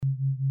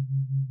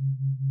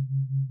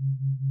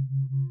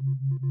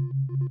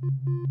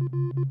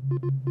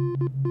Code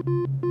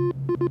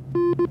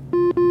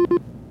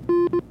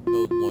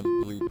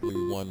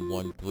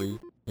 133113,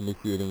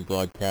 initiating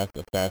broadcast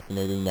of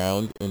Fascinating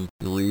Nouns in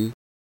 3,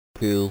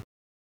 2,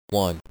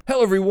 1.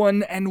 Hello,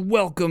 everyone, and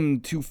welcome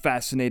to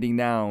Fascinating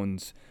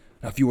Nouns.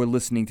 Now, if you are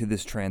listening to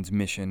this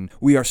transmission,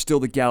 we are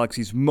still the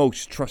galaxy's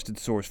most trusted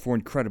source for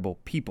incredible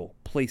people,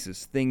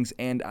 places, things,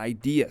 and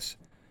ideas.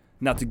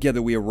 Now,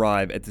 together we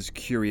arrive at this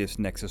curious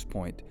nexus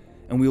point,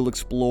 and we will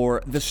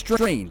explore the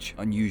strange,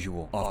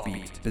 unusual,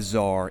 offbeat,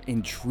 bizarre,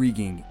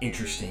 intriguing,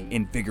 interesting,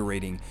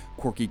 invigorating,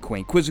 quirky,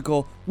 quaint,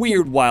 quizzical,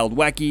 weird, wild,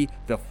 wacky,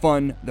 the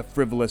fun, the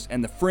frivolous,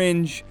 and the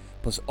fringe,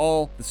 plus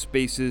all the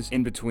spaces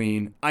in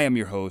between. I am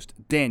your host,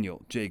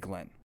 Daniel J.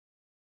 Glenn.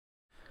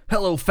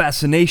 Hello,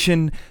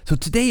 Fascination. So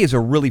today is a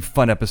really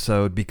fun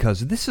episode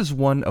because this is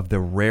one of the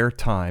rare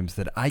times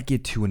that I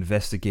get to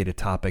investigate a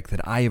topic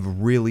that I have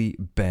really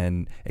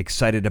been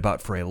excited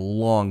about for a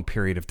long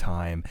period of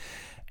time,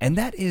 and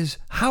that is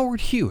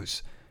Howard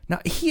Hughes.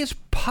 Now, he is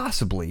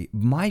possibly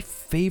my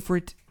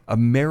favorite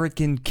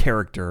American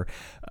character,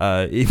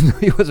 even though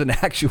he was an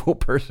actual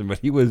person, but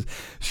he was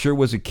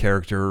a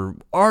character,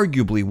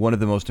 arguably one of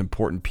the most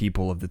important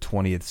people of the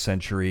 20th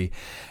century.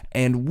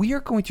 And we are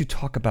going to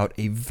talk about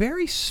a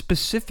very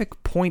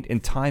specific point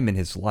in time in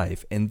his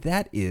life, and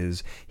that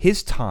is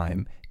his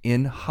time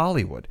in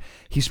Hollywood.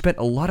 He spent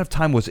a lot of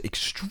time, was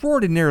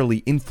extraordinarily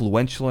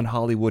influential in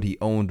Hollywood. He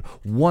owned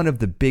one of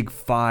the big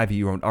five.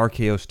 He owned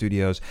RKO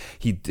Studios.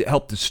 He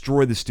helped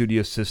destroy the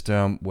studio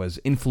system, was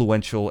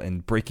influential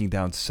in breaking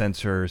down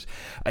censors.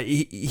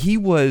 He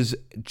was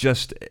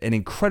just an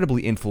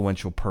incredibly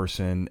influential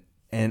person,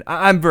 and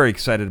I'm very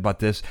excited about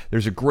this.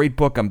 There's a great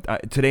book.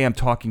 Today I'm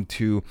talking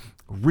to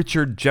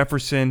Richard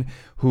Jefferson,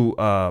 who,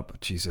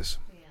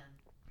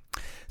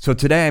 So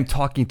today I'm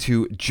talking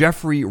to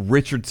Jeffrey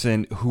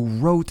Richardson, who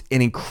wrote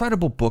an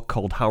incredible book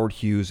called Howard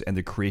Hughes and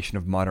the Creation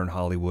of Modern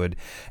Hollywood.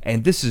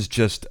 And this is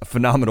just a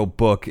phenomenal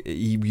book.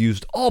 He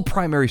used all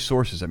primary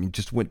sources. I mean,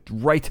 just went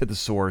right to the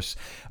source.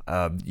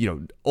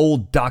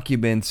 Old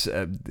documents,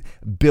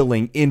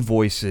 billing,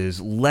 invoices,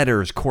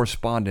 letters,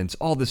 correspondence,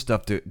 all this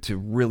stuff to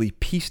really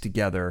piece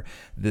together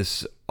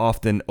this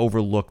often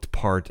overlooked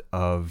part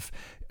of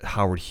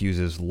Howard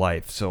Hughes'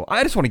 life. So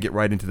I just want to get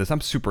right into this.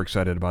 I'm super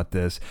excited about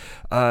this.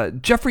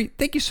 Jeffrey,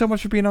 thank you so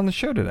much for being on the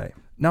show today.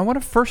 Now, I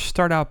want to first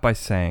start out by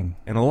saying,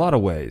 in a lot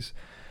of ways,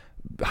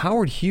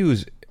 Howard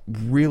Hughes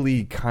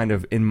really kind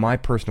of, in my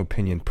personal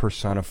opinion,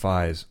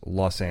 personifies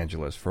Los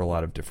Angeles for a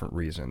lot of different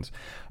reasons.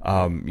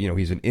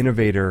 He's an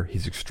innovator,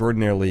 he's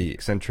extraordinarily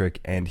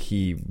eccentric, and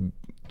he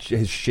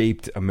has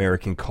shaped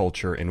American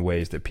culture in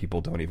ways that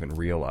people don't even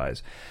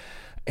realize.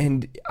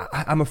 And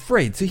I'm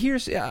afraid. So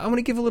I'm going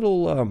to give a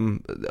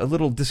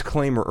little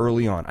disclaimer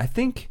early on. I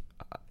think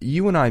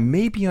you and I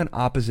may be on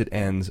opposite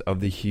ends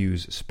of the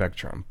Hughes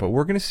spectrum, but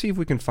we're going to see if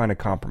we can find a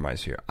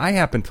compromise here. I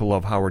happen to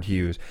love Howard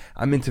Hughes.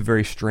 I'm into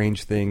very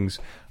strange things,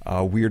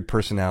 weird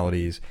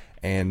personalities,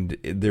 and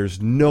there's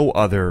no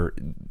other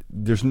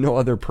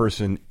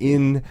person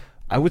in,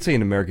 I would say,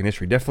 in American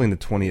history, definitely in the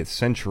 20th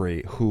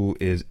century, who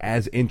is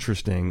as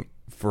interesting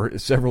for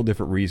several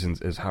different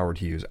reasons as Howard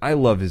Hughes. I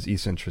love his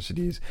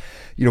eccentricities,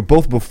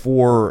 both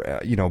before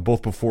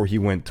he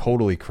went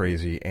totally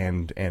crazy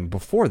and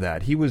before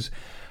that. He was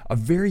a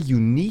very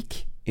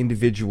unique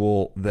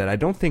individual that I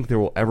don't think there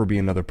will ever be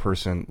another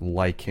person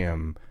like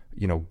him,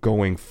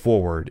 going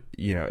forward,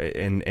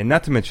 and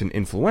not to mention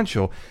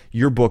influential.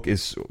 Your book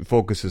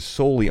focuses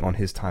solely on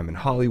his time in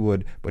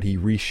Hollywood, but he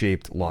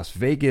reshaped Las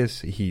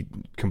Vegas. He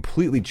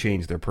completely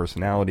changed their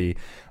personality.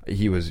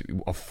 He was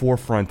a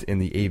forefront in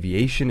the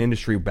aviation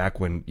industry back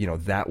when,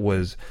 that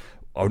was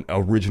an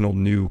original,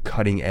 new,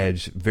 cutting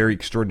edge, very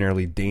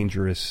extraordinarily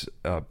dangerous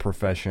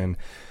profession.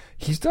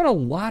 He's done a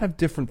lot of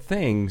different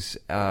things.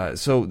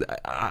 So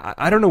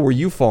I don't know where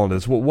you fall into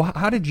this.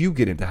 How did you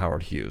get into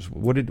Howard Hughes?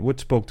 What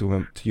spoke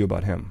to you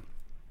about him?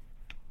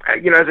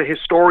 As a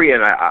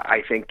historian,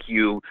 I think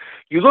you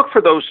look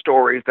for those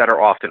stories that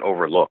are often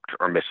overlooked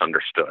or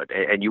misunderstood,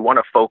 and you want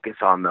to focus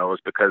on those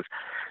because,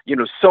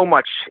 so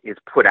much is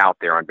put out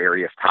there on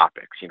various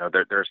topics.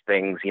 There's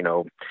things,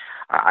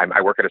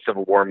 I work at a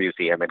Civil War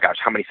museum, and gosh,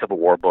 how many Civil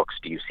War books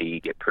do you see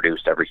get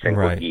produced every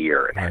single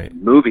year, and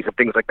movies and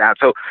things like that.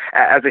 So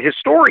as a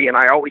historian,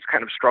 I always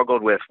kind of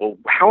struggled with, well,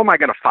 how am I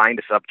going to find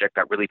a subject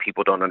that really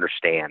people don't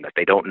understand, that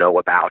they don't know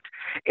about?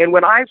 And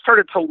when I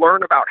started to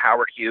learn about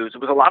Howard Hughes,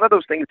 it was a lot of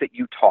those things that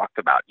you talked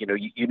about.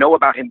 You know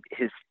about him,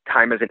 his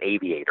time as an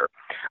aviator.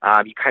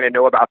 You kind of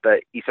know about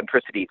the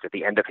eccentricities at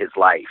the end of his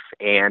life,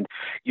 and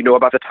you know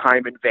about the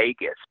time in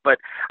Vegas. But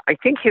I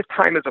think his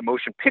time as a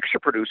motion picture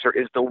producer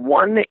is the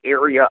one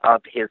area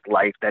of his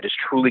life that is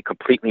truly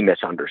completely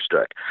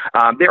misunderstood.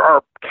 There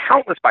are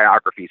countless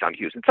biographies on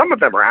Hughes, and some of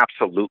them are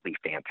absolutely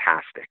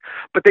fantastic,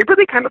 but they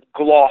really kind of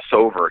gloss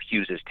over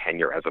Hughes's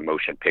tenure as a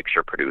motion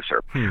picture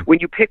producer. When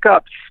you pick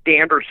up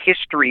standard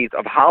histories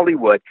of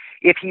Hollywood,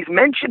 if he's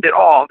mentioned at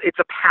all, it's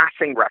a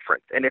passing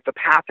reference, and it's a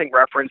passing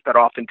reference that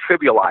often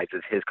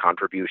trivializes his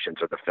contributions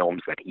or the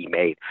films that he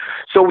made.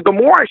 So the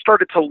more I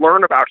started to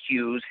learn about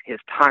Hughes, his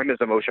time as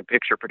a motion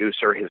picture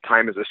producer, his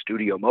time as a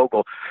studio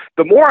mogul,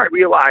 the more I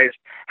realized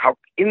how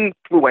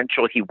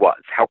influential he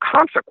was, how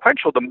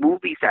consequential the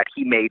movies that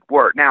he made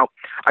were. Now,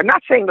 I'm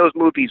not saying those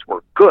movies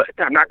were good.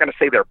 I'm not going to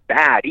say they're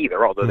bad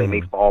either, although they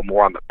may fall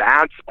more on the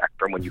bad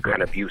spectrum when you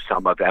kind of view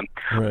some of them.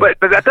 Right.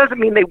 But that doesn't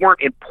mean they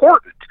weren't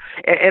important.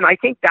 And I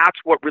think that's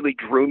what really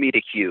drew me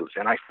to Hughes.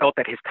 And I felt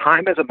that his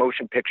time as a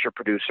motion picture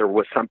producer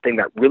was something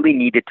that really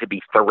needed to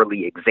be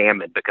thoroughly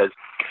examined, because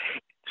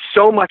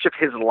so much of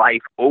his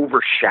life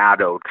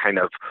overshadowed kind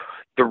of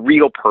the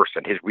real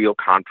person, his real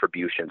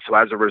contribution. So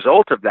as a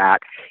result of that,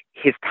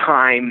 his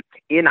time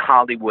in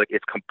Hollywood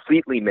is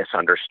completely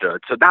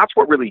misunderstood. So that's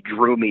what really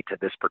drew me to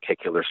this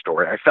particular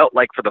story. I felt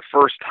like for the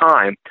first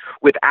time,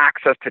 with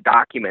access to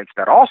documents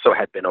that also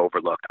had been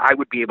overlooked, I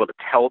would be able to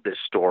tell this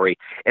story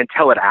and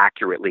tell it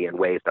accurately in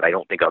ways that I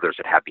don't think others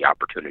had had the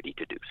opportunity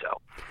to do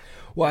so.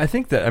 Well, I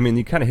think that,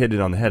 you kind of hit it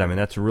on the head.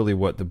 That's really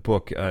what the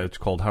book, it's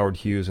called Howard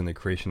Hughes and the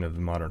Creation of the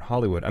Modern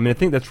Hollywood. I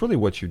think that's really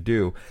what you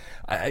do.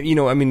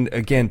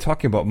 Again,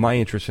 talking about my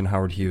interest in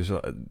Howard Hughes,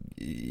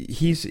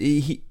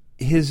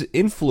 his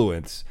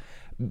influence,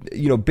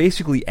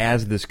 basically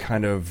as this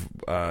kind of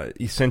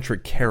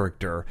eccentric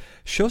character,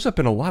 shows up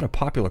in a lot of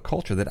popular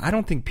culture that I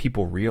don't think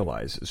people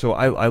realize. So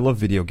I love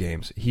video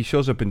games. He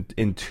shows up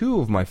in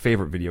two of my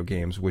favorite video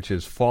games, which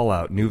is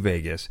Fallout New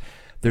Vegas.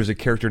 There's a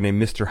character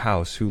named Mr.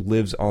 House who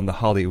lives on the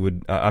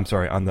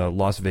on the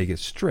Las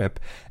Vegas Strip,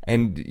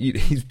 and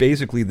he's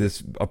basically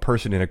a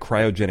person in a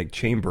cryogenic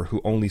chamber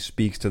who only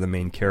speaks to the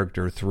main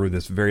character through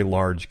this very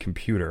large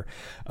computer.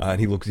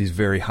 And he's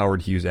very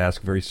Howard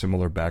Hughes-esque, very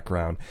similar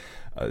background.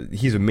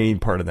 He's a main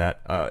part of that.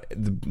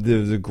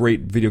 There's a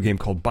great video game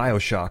called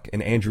BioShock,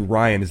 and Andrew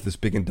Ryan is this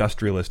big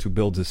industrialist who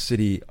builds a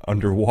city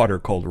underwater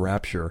called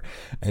Rapture,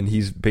 and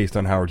he's based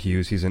on Howard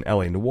Hughes. He's in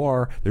L.A.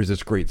 Noire. There's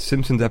this great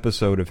Simpsons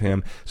episode of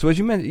him. So as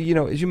you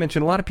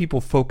mentioned, a lot of people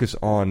focus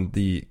on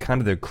the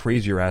kind of the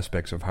crazier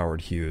aspects of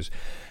Howard Hughes,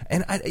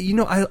 and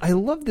I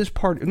love this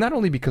part not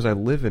only because I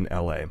live in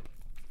L.A.,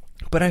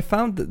 but I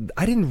found that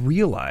I didn't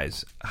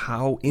realize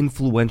how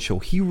influential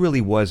he really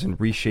was in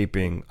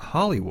reshaping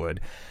Hollywood.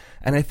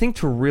 And I think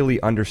to really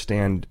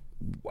understand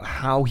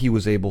how he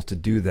was able to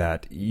do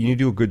that, you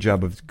do a good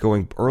job of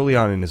going early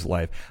on in his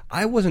life.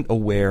 I wasn't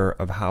aware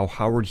of how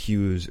Howard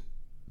Hughes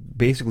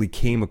basically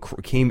came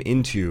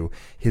into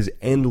his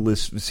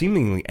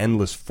seemingly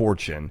endless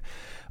fortune.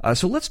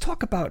 So let's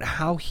talk about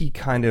how he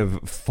kind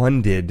of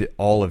funded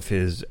all of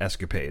his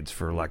escapades,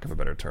 for lack of a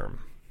better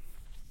term.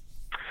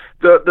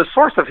 The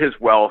source of his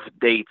wealth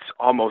dates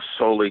almost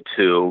solely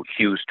to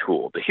Hughes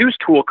Tool. The Hughes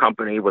Tool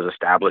Company was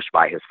established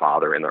by his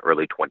father in the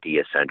early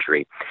 20th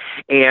century.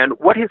 And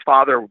what his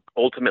father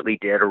ultimately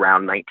did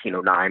around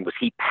 1909 was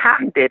he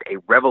patented a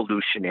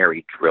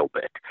revolutionary drill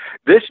bit.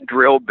 This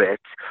drill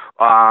bit,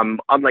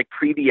 unlike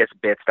previous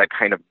bits that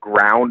kind of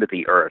ground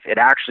the earth, it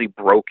actually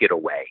broke it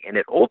away. And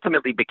it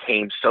ultimately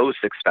became so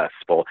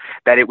successful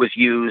that it was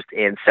used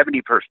in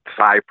 75%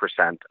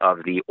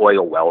 of the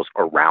oil wells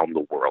around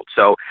the world.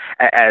 So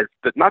as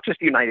not just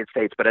the United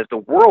States, but as the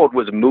world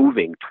was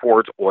moving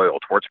towards oil,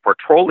 towards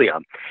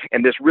petroleum,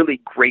 and this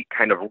really great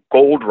kind of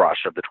gold rush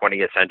of the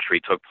 20th century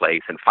took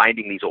place, and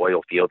finding these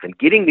oil fields and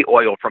getting the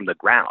oil from the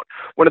ground.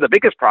 One of the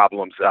biggest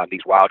problems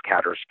these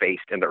wildcatters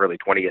faced in the early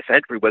 20th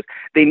century was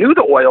they knew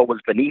the oil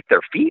was beneath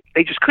their feet.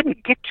 They just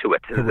couldn't get to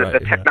it.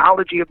 The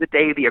technology of the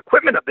day, the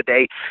equipment of the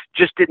day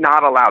just did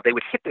not allow. They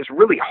would hit this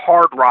really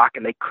hard rock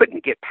and they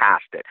couldn't get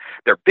past it.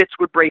 Their bits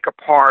would break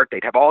apart.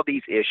 They'd have all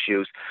these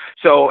issues.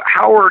 So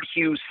Howard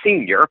Hughes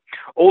Sr.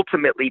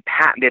 ultimately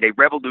patented a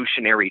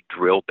revolutionary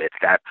drill bit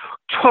that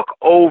took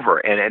over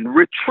and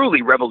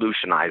truly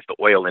revolutionized the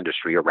oil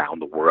industry around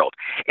the world.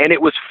 And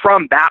it was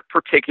from that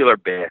particular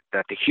bit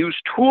that the Hughes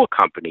Tool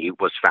Company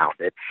was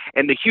founded.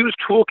 And the Hughes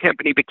Tool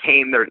Company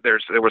became,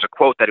 there was a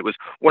quote that it was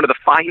one of the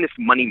finest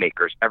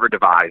moneymakers ever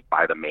devised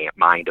by the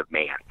mind of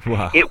man.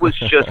 Wow. It was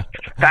just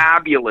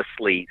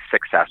fabulously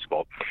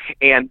successful.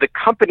 And the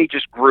company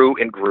just grew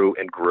and grew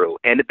and grew.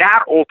 And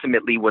that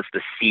ultimately was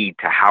the seed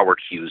to Howard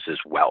Hughes's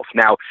wealth.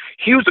 Now,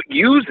 Hughes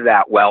used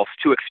that wealth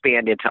to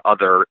expand into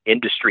other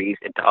industries,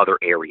 into other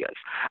areas.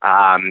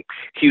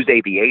 Hughes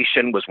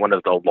Aviation was one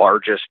of the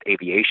largest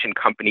aviation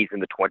companies in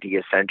the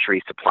 20th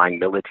century, supplying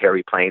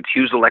military planes.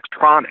 Hughes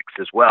Electronics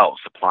as well,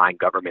 supplying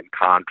government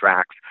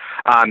contracts.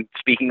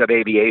 Speaking of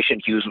aviation,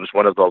 Hughes was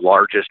one of the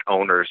largest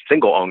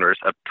single owners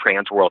of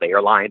Trans World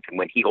Airlines. And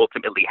when he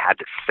ultimately had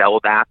to sell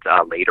that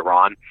later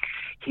on,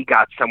 he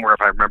got somewhere,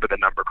 if I remember the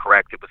number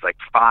correct, it was like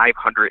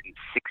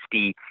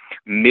 $560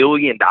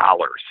 million,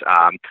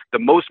 the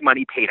most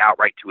money paid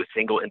outright to a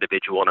single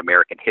individual in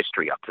American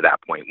history up to that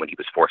point when he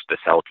was forced to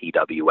sell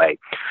TWA.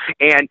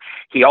 And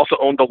he also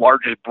owned the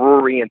largest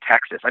brewery in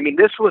Texas. I mean,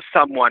 this was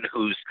someone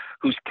whose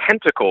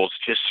tentacles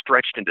just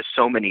stretched into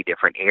so many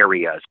different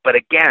areas. But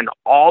again,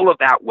 all of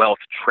that wealth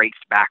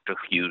traced back to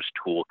Hughes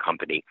Tool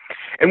Company.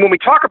 And when we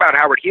talk about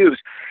Howard Hughes,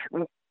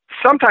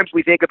 sometimes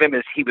we think of him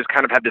as he was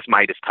kind of had this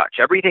Midas touch.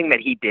 Everything that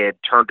he did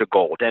turned to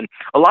gold. And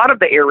a lot of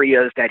the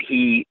areas that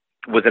he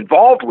was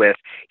involved with,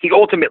 he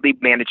ultimately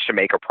managed to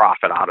make a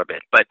profit out of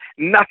it, but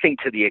nothing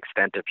to the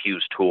extent of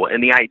Hughes Tool.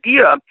 And the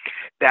idea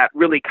that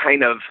really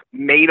kind of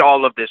made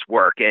all of this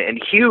work,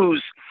 and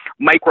Hughes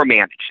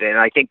micromanaged, and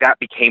I think that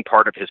became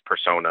part of his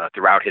persona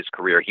throughout his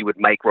career. He would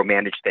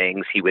micromanage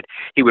things. He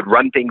would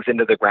run things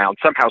into the ground,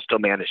 somehow still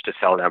manage to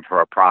sell them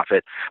for a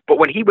profit. But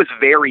when he was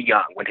very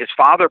young, when his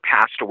father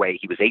passed away,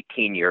 he was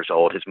 18 years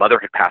old. His mother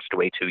had passed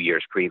away 2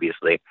 years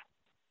previously.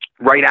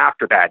 Right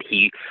after that,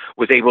 he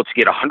was able to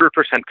get 100%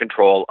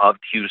 control of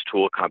Hughes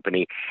Tool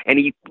Company, and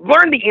he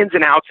learned the ins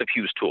and outs of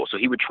Hughes Tool, so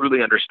he would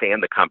truly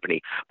understand the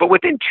company. But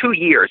within 2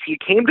 years, he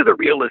came to the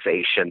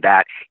realization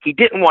that he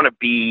didn't want to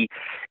be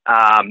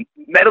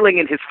meddling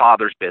in his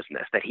father's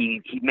business, that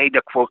he made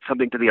a quote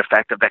something to the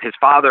effect of that his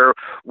father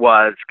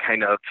was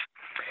kind of,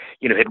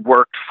 had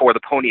worked for the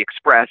Pony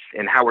Express,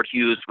 and Howard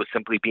Hughes was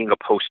simply being a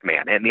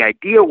postman. And the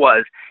idea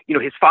was,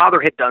 his father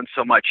had done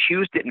so much,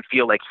 Hughes didn't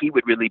feel like he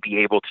would really be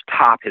able to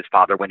top his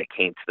father when it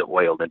came to the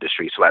oil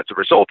industry. So as a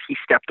result, he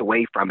stepped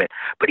away from it.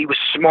 But he was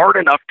smart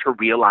enough to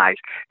realize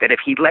that if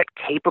he let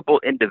capable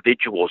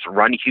individuals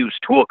run Hughes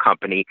Tool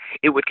Company,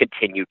 it would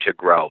continue to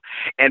grow.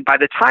 And by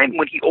the time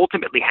when he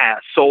ultimately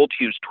sold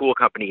Hughes Tool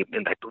Company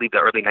in, I believe, the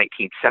early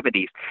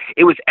 1970s,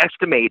 it was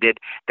estimated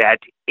that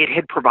it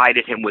had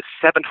provided him with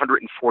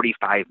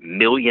 $745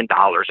 million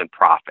in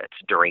profits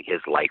during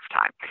his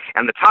lifetime.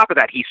 And on the top of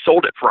that, he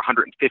sold it for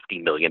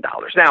 $150 million.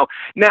 Now,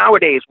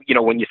 nowadays,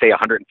 when you say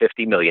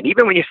 $150 million,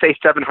 even when you say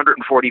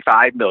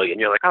 $745 million,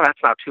 you're like, oh, that's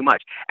not too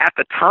much. At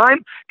the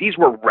time, these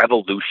were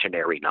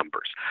revolutionary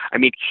numbers. I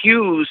mean,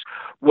 Hughes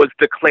was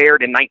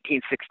declared in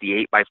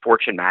 1968 by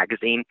Fortune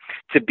magazine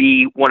to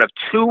be one of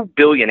 2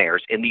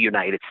 billionaires in the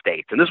United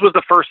States. And this was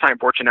the first time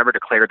Fortune ever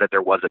declared that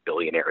there was a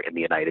billionaire in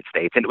the United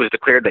States. And it was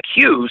declared that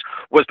Hughes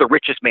was the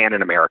richest man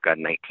in America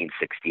in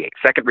 1968.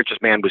 Second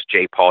richest man was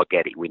J. Paul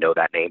Getty. We know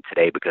that name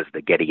today because of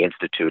the Getty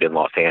Institute in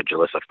Los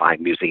Angeles, a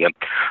fine museum.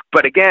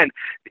 But again,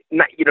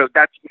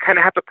 that's, you kind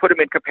of have to put them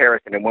in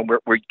comparison. And when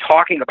we're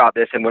talking about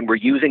this, and when we're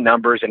using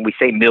numbers and we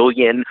say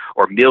million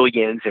or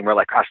millions, and we're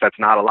like, gosh, that's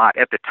not a lot.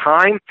 At the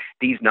time,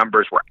 these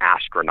numbers were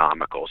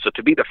astronomical. So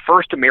to be the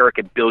first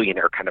American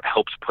billionaire kind of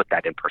helps put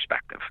that in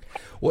perspective.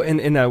 Well,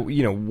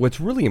 and what's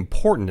really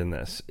important in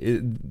this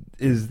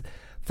is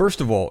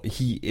first of all,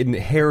 he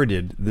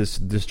inherited this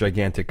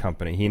gigantic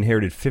company. He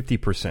inherited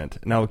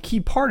 50%. Now, a key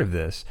part of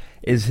this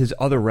is his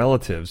other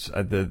relatives.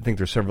 I think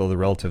there's several other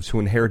relatives who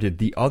inherited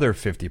the other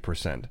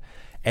 50%.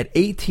 At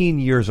 18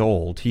 years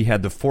old, he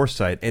had the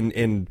foresight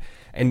and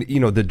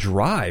the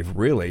drive,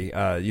 really.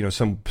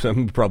 Some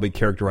probably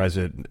characterize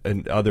it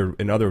in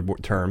other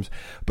terms,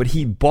 but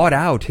he bought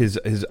out his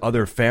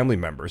other family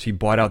members. He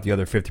bought out the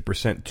other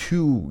 50%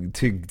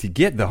 to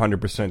get the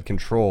 100%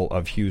 control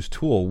of Hughes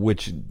Tool,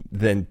 which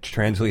then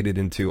translated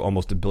into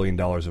almost $1 billion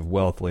of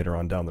wealth later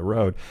on down the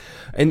road.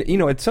 And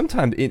at some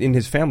time in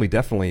his family,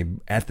 definitely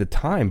at the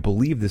time,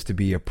 believed this to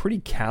be a pretty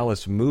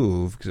callous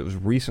move because it was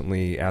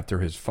recently after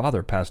his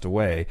father passed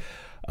away.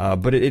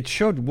 But it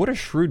showed what a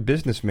shrewd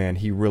businessman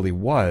he really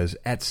was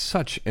at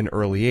such an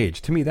early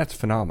age. To me, that's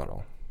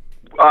phenomenal.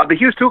 The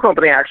Hughes Tool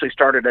Company actually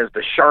started as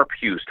the Sharp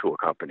Hughes Tool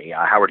Company.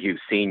 Howard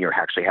Hughes Sr.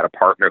 actually had a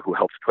partner who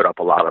helped put up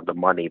a lot of the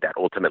money that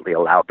ultimately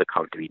allowed the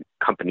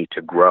company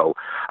to grow.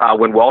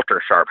 When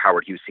Walter Sharp,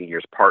 Howard Hughes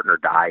Sr.'s partner,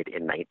 died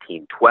in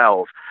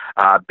 1912,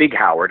 Big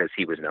Howard, as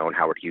he was known,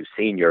 Howard Hughes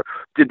Sr.,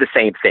 did the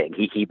same thing.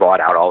 He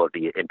bought out all of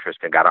the interest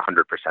and got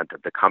 100%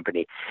 of the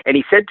company. And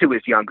he said to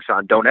his young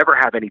son, don't ever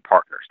have any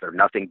partners. They're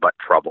nothing but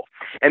trouble.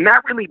 And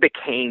that really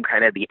became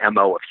kind of the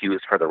MO of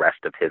Hughes for the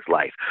rest of his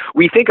life.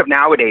 We think of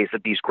nowadays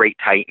of these great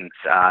titans,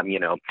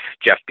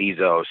 Jeff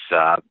Bezos,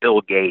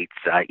 Bill Gates,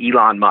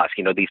 Elon Musk,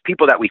 these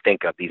people that we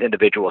think of, these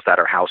individuals that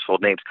are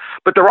household names,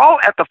 but they're all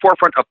at the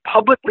forefront of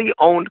publicly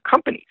owned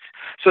companies.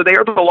 So they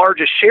are the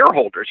largest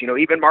shareholders,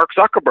 even Mark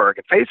Zuckerberg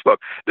at Facebook.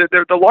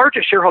 They're the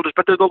largest shareholders,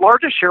 but they're the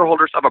largest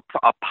shareholders of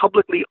a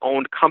publicly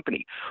owned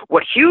company.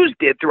 What Hughes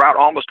did throughout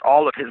almost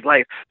all of his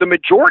life, the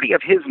majority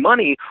of his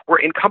money were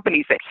in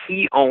companies that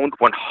he owned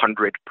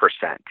 100%.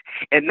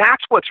 And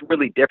that's what's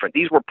really different.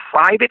 These were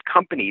private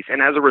companies,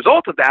 and as a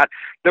result of that,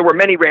 there were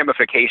many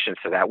ramifications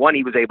to that. One,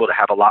 he was able to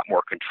have a lot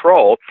more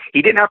control.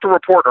 He didn't have to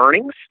report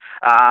earnings,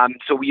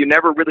 so you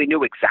never really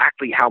knew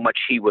exactly how much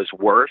he was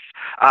worth,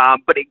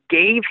 but it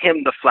gave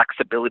him the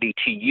flexibility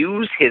to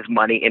use his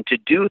money and to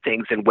do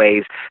things in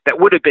ways that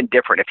would have been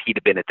different if he'd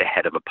have been at the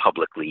head of a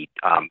publicly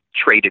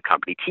traded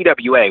company.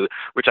 TWA,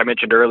 which I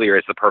mentioned earlier,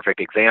 is the perfect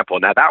example.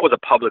 Now, that was a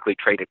publicly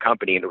traded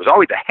company, and it was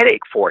always a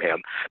headache for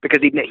him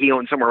because he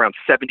owned somewhere around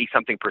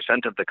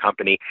 70-something% of the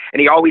company,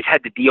 and he always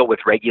had to deal with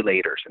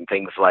regulators and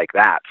things like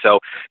like that. So,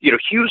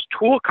 Hughes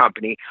Tool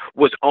Company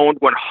was owned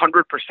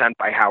 100%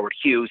 by Howard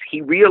Hughes.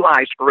 He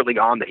realized early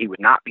on that he would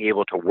not be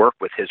able to work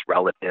with his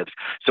relatives.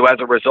 So as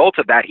a result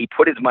of that, he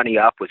put his money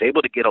up, was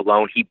able to get a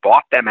loan. He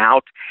bought them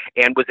out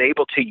and was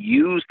able to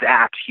use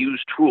that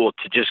Hughes Tool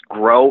to just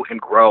grow and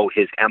grow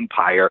his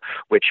empire,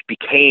 which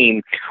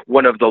became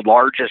one of the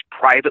largest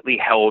privately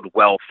held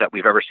wealth that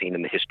we've ever seen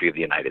in the history of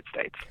the United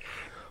States.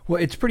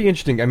 Well, it's pretty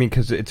interesting. I mean,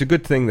 because it's a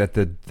good thing that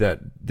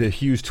the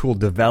Hughes Tool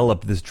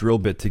developed this drill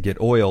bit to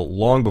get oil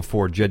long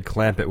before Jed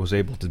Clampett was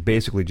able to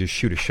basically just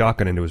shoot a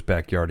shotgun into his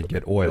backyard and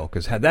get oil.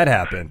 Because had that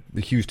happened,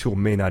 the Hughes Tool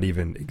may not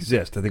even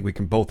exist. I think we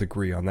can both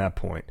agree on that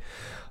point.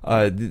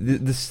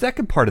 The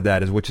second part of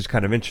that is, which is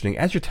kind of interesting,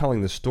 as you're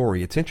telling the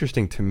story, it's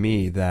interesting to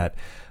me that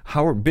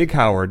Big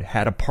Howard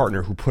had a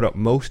partner who put up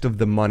most of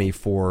the money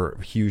for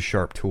Hughes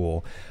Sharp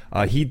Tool.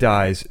 He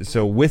dies,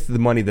 so with the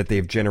money that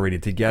they've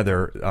generated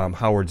together,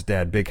 Howard's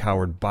dad, Big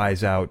Howard,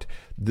 buys out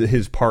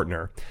his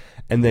partner.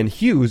 And then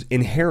Hughes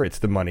inherits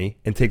the money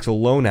and takes a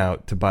loan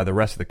out to buy the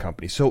rest of the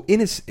company. So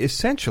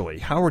essentially,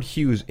 Howard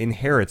Hughes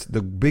inherits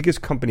the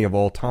biggest company of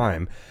all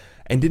time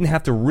and didn't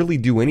have to really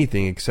do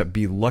anything except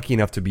be lucky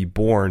enough to be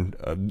born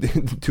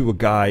to a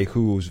guy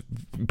whose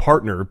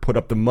partner put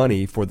up the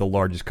money for the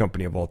largest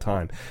company of all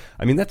time.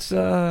 I mean, those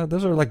are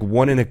like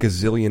 1 in a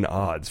gazillion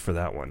odds for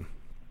that one.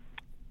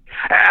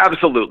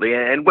 Absolutely.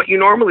 And what you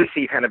normally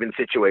see kind of in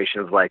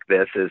situations like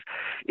this is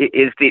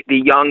the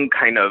young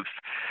kind of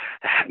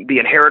the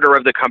inheritor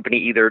of the company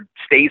either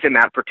stays in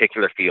that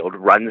particular field,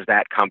 runs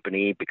that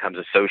company, becomes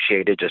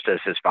associated just as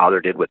his father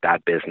did with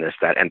that business,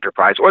 that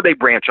enterprise, or they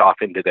branch off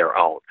into their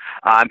own.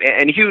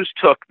 And Hughes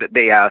took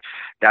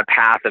that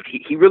path of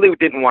he really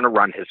didn't want to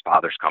run his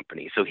father's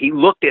company. So he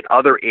looked at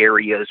other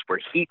areas where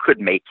he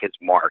could make his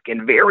mark.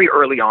 And very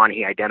early on,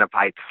 he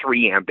identified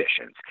 3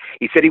 ambitions.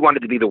 He said he wanted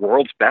to be the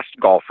world's best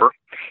golfer.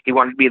 He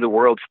wanted to be the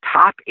world's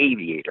top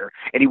aviator,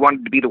 and he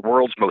wanted to be the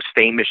world's most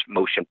famous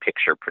motion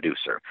picture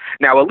producer.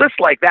 Now, a list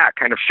like that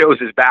kind of shows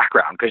his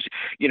background, because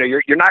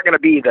you're not going to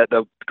be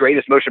the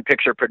greatest motion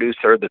picture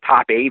producer, the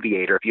top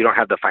aviator, if you don't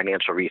have the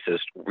financial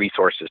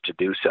resources to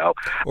do so.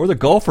 Or the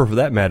golfer, for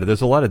that matter.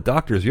 There's a lot of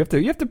doctors. You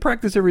have to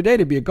practice every day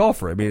to be a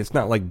golfer. I mean, it's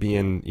not like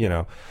being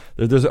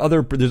there's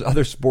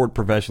other sport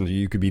professions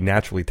you could be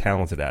naturally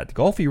talented at.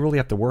 Golf, you really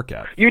have to work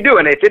at. You do,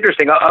 and it's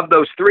interesting. Of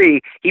those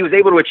 3, he was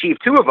able to achieve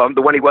 2 of them.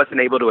 The one he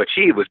wasn't able to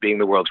achieve was being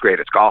the world's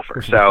greatest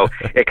golfer. So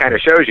it kind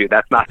of shows you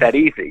that's not that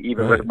easy,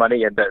 even with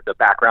money and the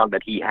background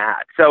that he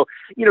had. So,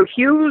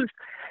 Hughes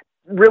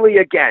really,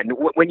 again,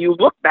 when you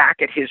look back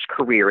at his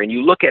career and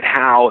you look at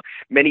how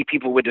many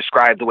people would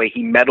describe the way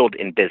he meddled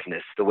in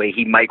business, the way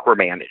he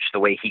micromanaged, the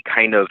way he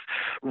kind of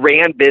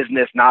ran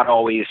business, not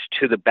always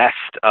to the best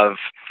of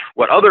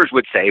what others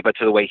would say, but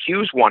to the way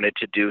Hughes wanted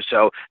to do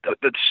so,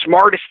 the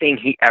smartest thing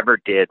he ever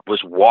did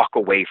was walk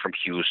away from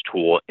Hughes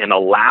Tool and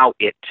allow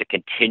it to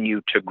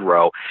continue to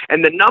grow.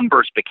 And the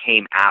numbers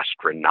became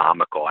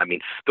astronomical. I mean,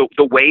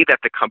 the way that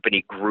the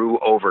company grew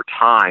over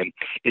time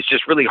is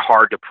just really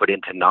hard to put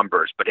into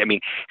numbers. But I mean,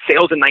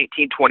 sales in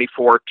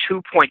 1924,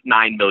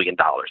 $2.9 million.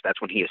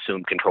 That's when he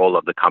assumed control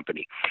of the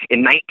company.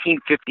 In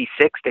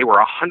 1956, they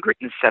were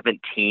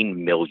 $117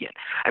 million.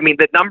 I mean,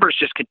 the numbers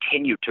just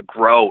continued to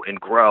grow and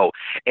grow.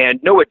 And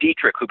Noah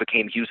Dietrich, who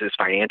became Hughes'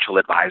 financial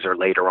advisor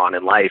later on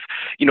in life,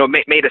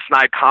 made a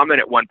snide comment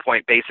at one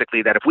point,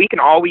 basically, that if we can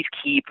always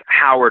keep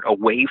Howard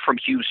away from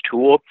Hughes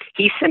Tool,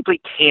 he simply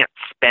can't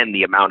spend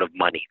the amount of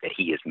money that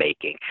he is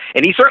making.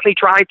 And he certainly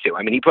tried to.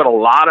 I mean, he put a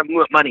lot of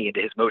money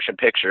into his motion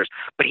pictures,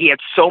 but he had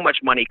so much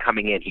money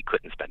coming in, he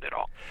couldn't spend it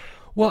all.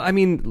 Well, I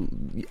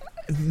mean,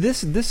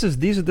 this is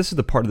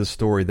the part of the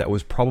story that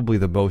was probably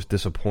the most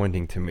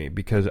disappointing to me,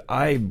 because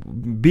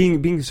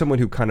being someone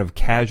who kind of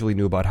casually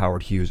knew about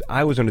Howard Hughes,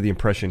 I was under the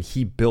impression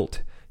he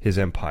built his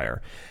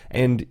empire.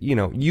 And,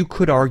 you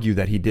could argue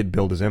that he did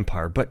build his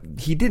empire, but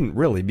he didn't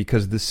really,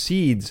 because the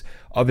seeds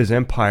of his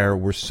empire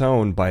were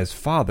sown by his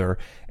father,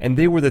 and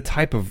they were the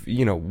type of,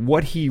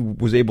 what he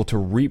was able to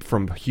reap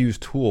from Hughes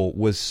Tool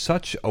was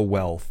such a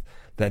wealth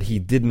that he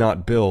did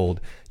not build.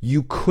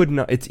 You could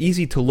not. It's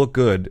easy to look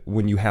good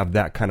when you have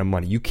that kind of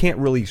money. You can't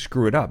really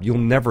screw it up. You'll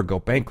never go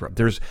bankrupt.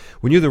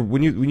 When you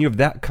have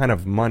that kind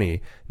of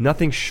money,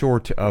 nothing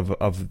short of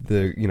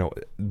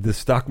the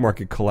stock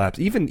market collapse,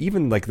 even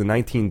like the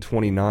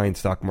 1929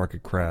 stock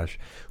market crash,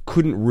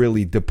 couldn't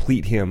really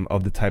deplete him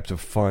of the types of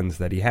funds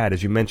that he had.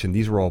 As you mentioned,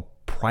 these were all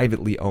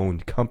privately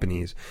owned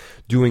companies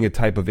doing a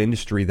type of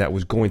industry that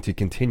was going to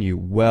continue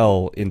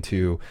well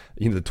into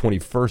the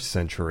 21st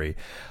century.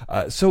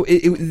 So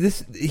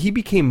he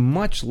became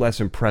much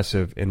less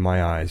impressive in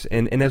my eyes.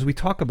 And as we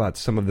talk about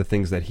some of the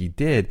things that he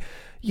did,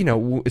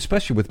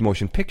 especially with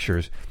motion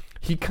pictures,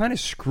 he kind of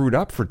screwed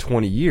up for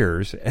 20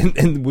 years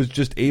and was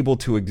just able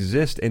to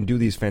exist and do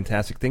these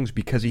fantastic things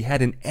because he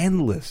had an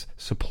endless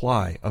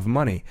supply of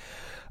money.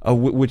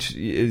 Which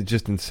is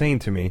just insane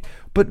to me.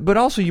 But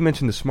also, you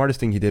mentioned the smartest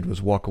thing he did was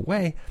walk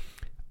away.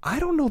 I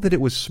don't know that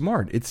it was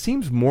smart. It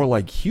seems more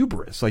like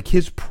hubris, like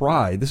his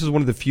pride. This is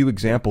one of the few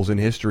examples in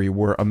history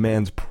where a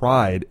man's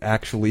pride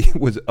actually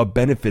was a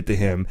benefit to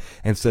him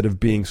instead of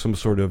being some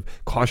sort of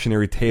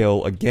cautionary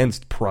tale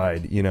against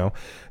pride. You know,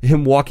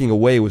 him walking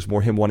away was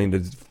more him wanting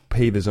to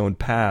pave his own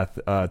path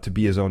to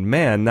be his own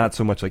man, not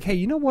so much like, hey,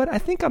 you know what? I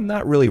think I'm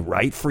not really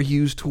right for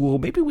Hughes Tool.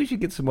 Maybe we should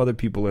get some other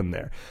people in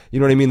there. You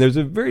know what I mean? There's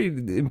a very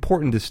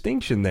important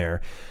distinction there.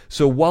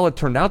 So while it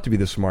turned out to be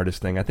the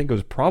smartest thing, I think it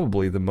was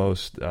probably the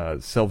most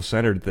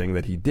self-centered thing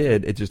that he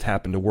did. It just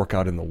happened to work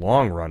out in the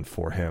long run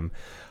for him.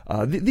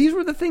 These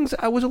were the things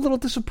I was a little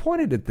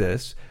disappointed at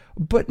this,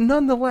 but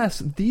nonetheless,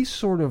 these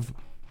sort of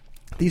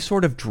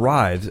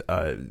drives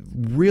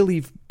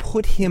really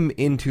put him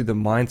into the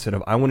mindset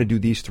of, I want to do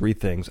these three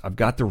things. I've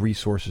got the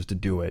resources to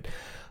do it.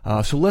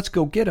 So let's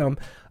go get them.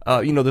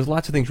 There's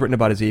lots of things written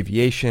about his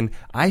aviation.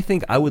 I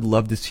think I would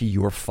love to see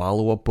your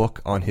follow-up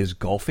book on his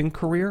golfing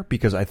career,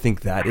 because I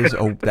think that is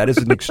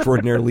an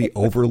extraordinarily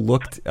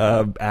overlooked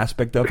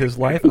aspect of his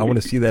life. I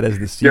want to see that as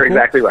the sequel. You're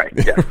exactly right.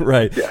 Yeah.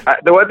 Right. Yeah.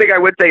 The one thing I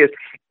would say is,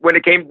 when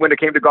it came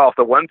to golf,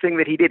 the one thing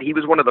that he did, he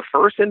was one of the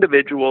first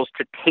individuals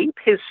to tape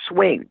his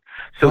swing,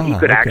 so he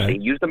could actually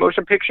use the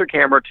motion picture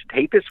camera to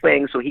tape his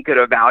swing, so he could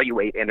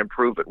evaluate and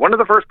improve it. One of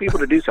the first people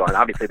to do so, and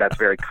obviously that's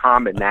very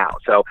common now.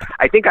 So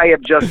I think I've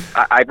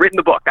written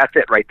the book. That's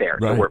it right there.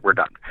 Right. So we're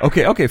done.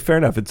 Okay, fair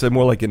enough. It's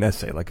more like an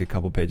essay, like a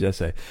couple-page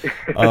essay.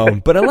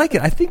 But I like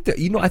it. I think that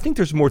I think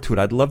there's more to it.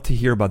 I'd love to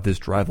hear about this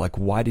drive. Like,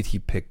 why did he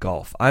pick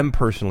golf? I'm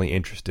personally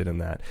interested in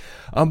that.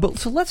 But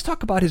so let's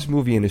talk about his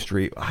movie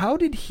industry. How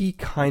did he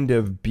kind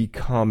of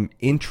become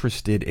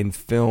interested in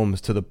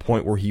films to the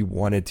point where he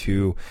wanted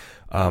to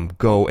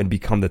go and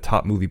become the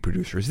top movie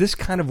producer? Is this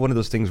kind of one of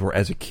those things where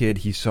as a kid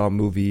he saw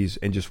movies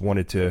and just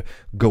wanted to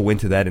go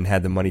into that and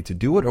had the money to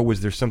do it, or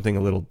was there something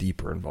a little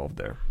deeper involved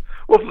there?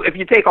 Well, if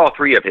you take all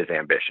three of his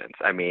ambitions,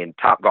 I mean,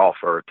 top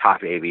golfer,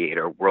 top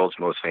aviator, world's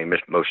most famous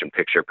motion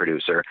picture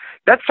producer,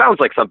 that sounds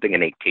like something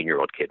an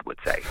 18-year-old kid would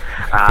say.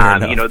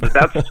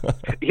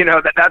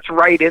 That's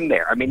right in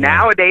there. I mean,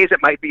 nowadays it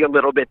might be a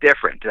little bit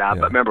different,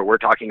 but remember, we're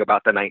talking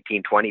about the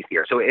 1920s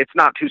here. So it's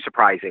not too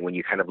surprising when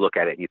you kind of look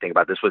at it and you think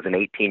about this was an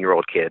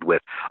 18-year-old kid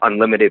with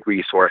unlimited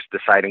resource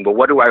deciding, well,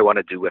 what do I want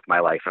to do with my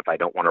life if I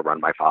don't want to run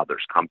my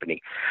father's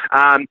company?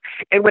 And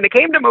when it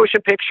came to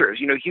motion pictures,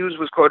 Hughes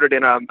was quoted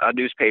in a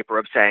newspaper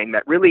of saying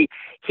that really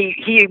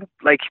he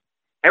like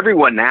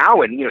everyone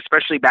now, and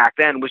especially back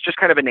then, was just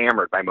kind of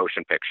enamored by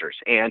motion pictures.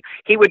 And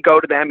he would go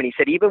to them, and he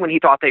said even when he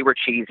thought they were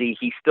cheesy,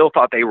 he still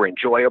thought they were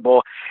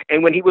enjoyable.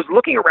 And when he was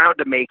looking around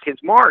to make his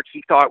mark,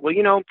 he thought, well,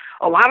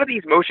 a lot of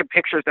these motion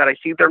pictures that I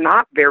see, they're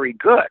not very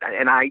good.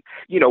 And I,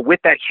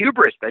 with that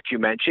hubris that you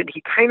mentioned,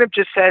 he kind of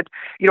just said,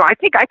 I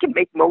think I can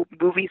make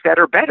movies that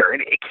are better,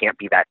 and it can't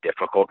be that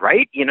difficult,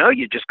 right?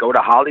 You just go to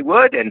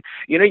Hollywood and,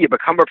 you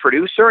become a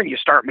producer and you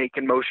start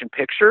making motion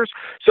pictures.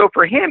 So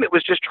for him, it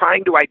was just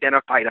trying to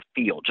identify the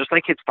field, just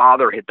like his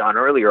father had done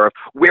earlier, of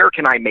where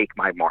can I make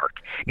my mark?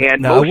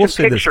 And now, motion I will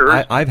say pictures,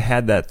 this. I've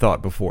had that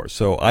thought before,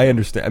 so I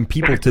understand. And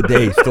people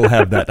today still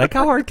have that. Like,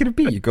 how hard can it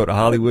be? You go to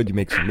Hollywood, you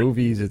make some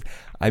movies.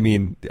 I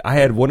I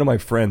had one of my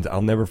friends,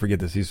 I'll never forget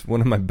this. He's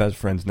one of my best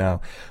friends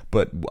now,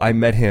 but I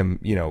met him,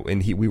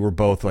 and we were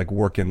both like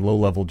working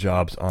low-level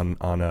jobs on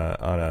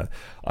a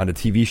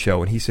TV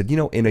show, and he said,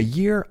 in a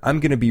year I'm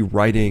going to be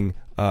writing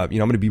I'm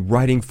going to be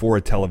writing for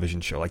a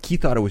television show. Like, he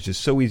thought it was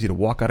just so easy to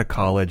walk out of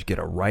college, get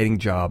a writing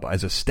job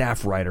as a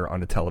staff writer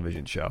on a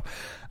television show.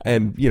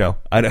 And,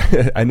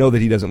 I know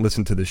that he doesn't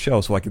listen to the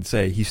show, so I can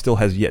say he still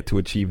has yet to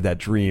achieve that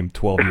dream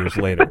 12 years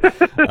later.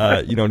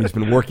 And he's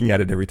been working at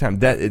it every time.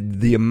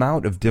 The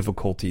amount of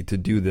difficulty to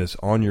do this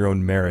on your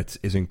own merits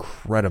is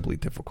incredibly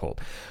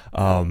difficult.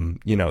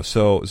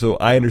 So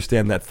I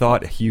understand that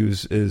thought.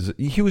 Hughes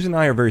and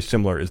I are very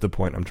similar, is the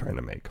point I'm trying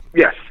to make.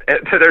 Yes.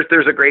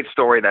 There's a great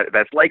story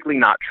that's likely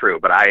not true,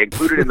 but I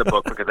included it in the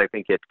book because I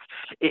think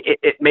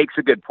it makes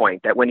a good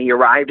point that when he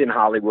arrived in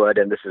Hollywood,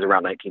 and this is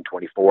around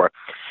 1924,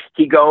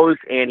 he goes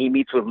and he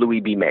meets with Louis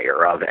B.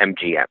 Mayer of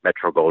MGM,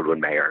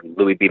 Metro-Goldwyn-Mayer.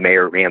 Louis B.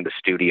 Mayer ran the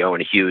studio,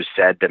 and Hughes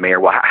said to Mayer,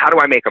 well, how do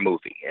I make a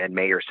movie? And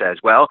Mayer says,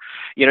 well,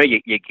 you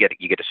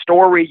get a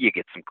story, you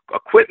get some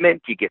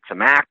equipment, you get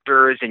some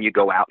actors, and you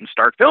go out and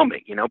start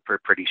filming,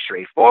 pretty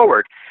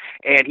straightforward.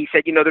 And he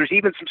said, there's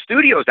even some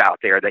studios out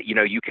there that,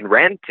 you can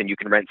rent, and you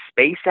can rent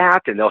space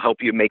at, and they'll help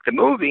you make the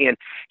movie. And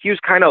Hughes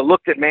kind of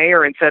looked at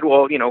Mayer and said,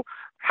 well,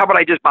 how about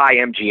I just buy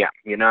MGM,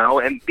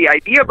 And the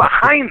idea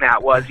behind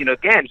that was,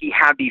 again, he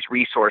had these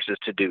resources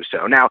to do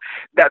so. Now,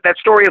 that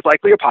story is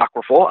likely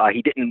apocryphal.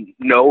 He didn't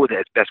know,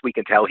 as best we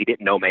can tell, he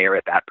didn't know Mayer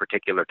at that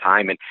particular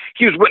time. And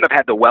Hughes wouldn't have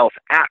had the wealth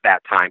at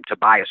that time to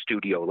buy a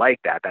studio like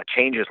that. That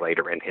changes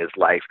later in his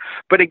life.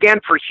 But again,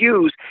 for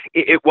Hughes,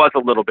 it was a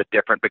little bit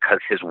different because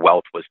his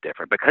wealth was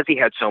different. Because he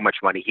had so much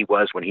money, he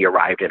was, when he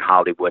arrived in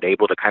Hollywood,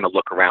 able to kind of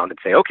look around and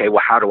say, okay,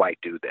 well, how do I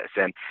do this?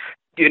 And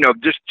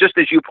just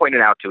as you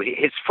pointed out,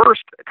 his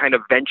first kind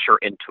of venture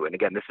into it.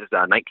 Again, this is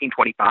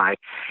 1925.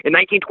 In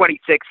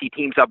 1926, he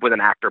teams up with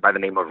an actor by the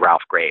name of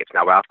Ralph Graves.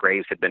 Now, Ralph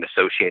Graves had been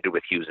associated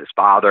with Hughes's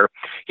father.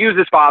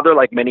 Hughes's father,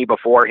 like many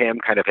before him,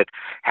 kind of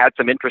had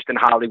some interest in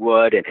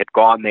Hollywood and had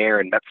gone there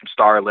and met some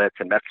starlets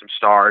and met some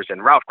stars.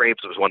 And Ralph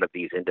Graves was one of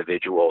these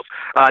individuals.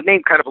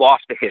 Name kind of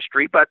lost to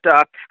history, but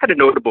had a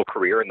notable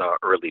career in the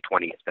early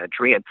 20th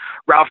century. And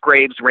Ralph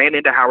Graves ran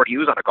into Howard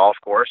Hughes on a golf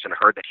course and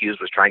heard that Hughes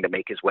was trying to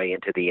make his way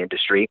into the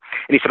industry.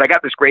 And he said, I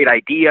got this great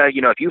idea.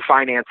 If you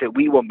finance it,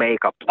 we will make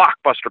a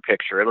blockbuster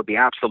picture. It'll be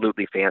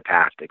absolutely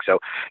fantastic. So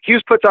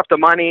Hughes puts up the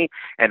money,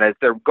 and as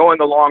they're going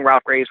along,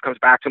 Ralph Graves comes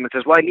back to him and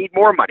says, well, I need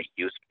more money.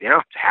 Hughes,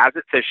 has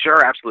it, says,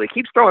 sure, absolutely.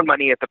 Keeps throwing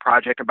money at the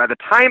project, and by the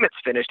time it's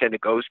finished and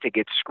it goes to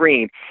get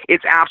screened,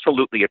 it's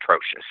absolutely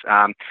atrocious.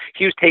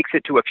 Hughes takes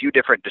it to a few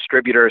different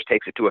distributors,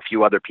 takes it to a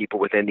few other people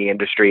within the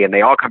industry, and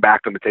they all come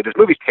back to him and say, this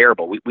movie's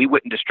terrible. We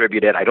wouldn't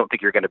distribute it. I don't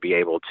think you're going to be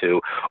able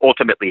to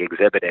ultimately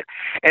exhibit it.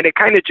 And it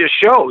kind of just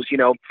shows,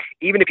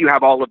 even if you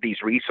have all of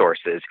these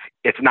resources,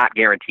 it's not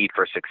guaranteed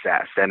for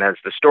success. And as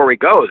the story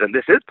goes, and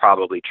this is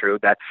probably true,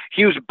 that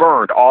Hughes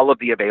burned all of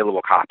the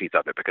available copies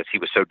of it because he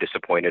was so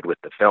disappointed with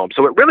the film.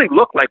 So it really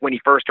looked like when he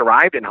first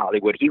arrived in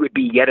Hollywood, he would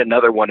be yet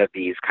another one of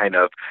these kind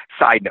of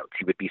side notes.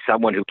 He would be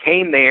someone who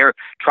came there,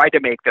 tried to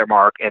make their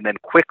mark, and then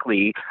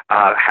quickly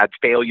had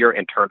failure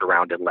and turned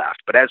around and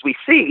left. But as we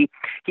see,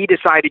 he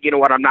decided,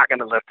 I'm not going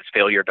to let this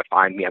failure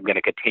define me. I'm going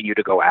to continue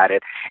to go at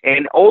it.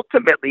 And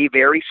ultimately,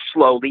 very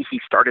slowly, he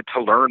started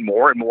to learn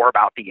more and more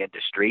about the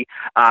industry,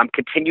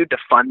 continued to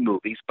fund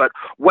movies. But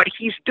what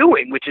he's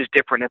doing, which is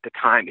different at the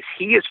time, is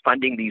he is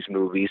funding these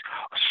movies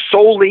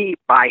solely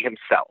by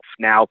himself.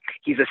 Now,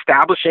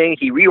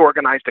 he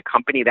reorganized a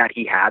company that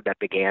he had that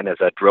began as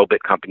a drill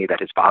bit company that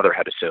his father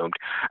had assumed.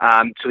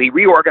 So he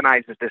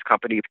reorganizes this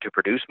company to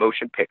produce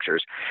motion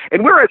pictures.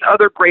 And whereas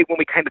when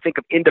we kind of think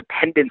of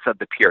independence of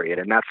the period,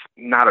 and that's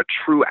not a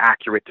true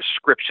accurate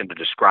description to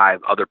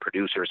describe other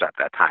producers at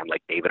that time,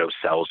 like David O.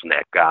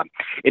 Selznick,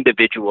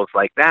 individuals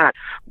like that.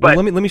 But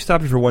well, let me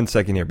stop you for 1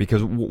 second here,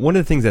 because one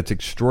of the things that's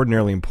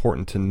extraordinarily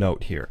important to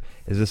note here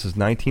is this is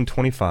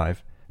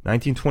 1925.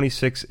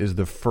 1926 is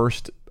the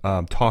first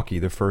talkie,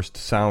 the first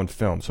sound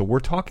film. So we're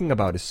talking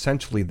about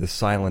essentially the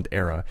silent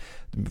era.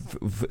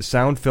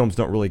 Sound films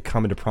don't really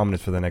come into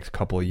prominence for the next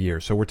couple of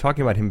years. So we're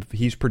talking about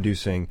he's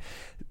producing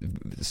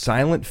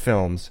silent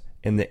films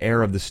in the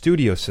era of the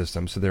studio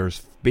system. So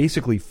there's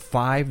basically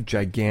 5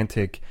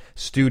 gigantic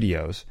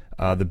studios,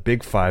 the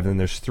big 5, and then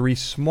there's 3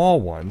 small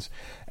ones.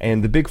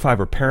 And the big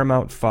 5 are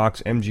Paramount,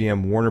 Fox,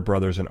 MGM, Warner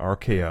Brothers, and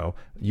RKO.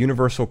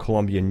 Universal,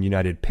 Columbia, and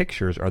United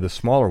Pictures are the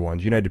smaller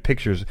ones. United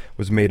Pictures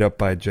was made up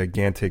by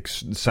gigantic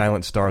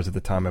silent stars at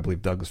the time. I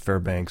believe Douglas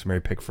Fairbanks, Mary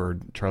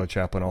Pickford, Charlie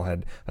Chaplin all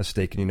had a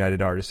stake in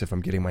United Artists, if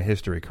I'm getting my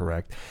history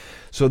correct.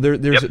 So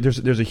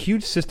there's a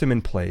huge system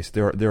in place.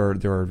 There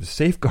are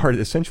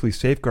essentially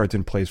safeguards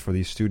in place for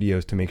these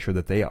studios to make sure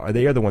that they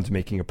are the ones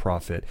making a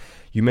profit.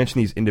 You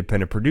mentioned these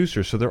independent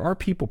producers, so there are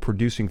people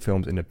producing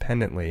films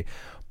independently.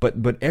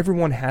 But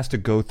everyone has to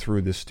go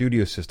through the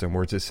studio system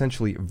where it's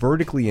essentially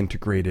vertically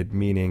integrated,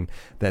 meaning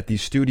that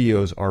these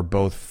studios are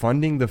both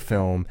funding the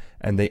film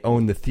and they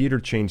own the theater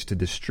chains to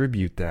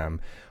distribute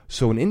them.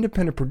 So an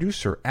independent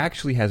producer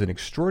actually has an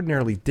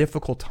extraordinarily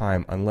difficult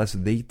time unless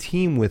they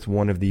team with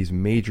one of these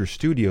major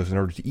studios in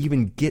order to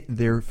even get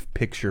their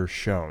picture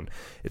shown.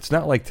 It's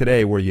not like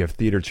today where you have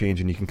theater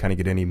chains and you can kind of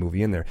get any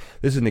movie in there.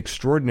 This is an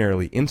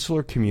extraordinarily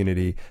insular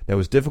community that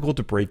was difficult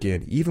to break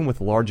in, even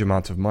with large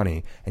amounts of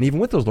money. And even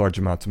with those large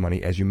amounts of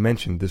money, as you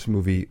mentioned, this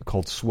movie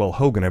called Swell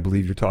Hogan, I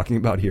believe you're talking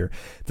about here,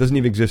 doesn't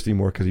even exist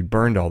anymore because he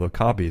burned all the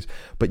copies.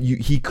 But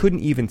he couldn't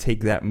even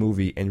take that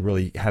movie and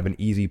really have an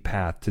easy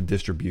path to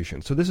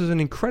distribution. So this is an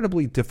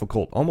incredibly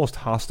difficult, almost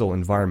hostile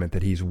environment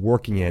that he's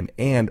working in,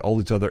 and all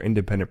these other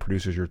independent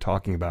producers you're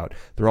talking about,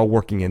 they're all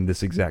working in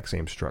this exact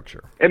same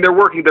structure. And they're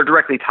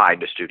directly tied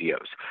to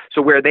studios.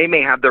 So where they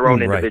may have their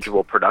own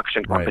individual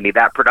production company,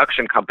 that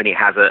production company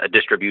has a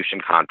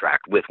distribution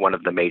contract with one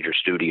of the major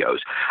studios.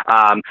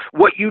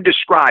 What you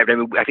described,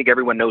 I think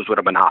everyone knows what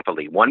a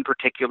monopoly, one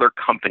particular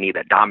company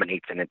that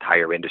dominates an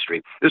entire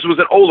industry. This was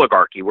an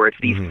oligarchy where it's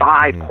these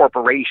 5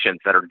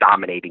 corporations that are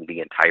dominating the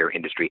entire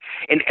industry.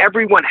 And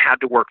everyone had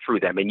to work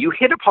through them. And you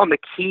hit upon the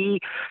key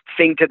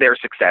thing to their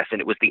success, and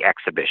it was the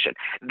exhibition.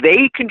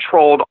 They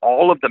controlled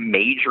all of the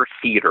major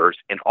theaters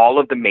in all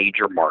of the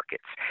major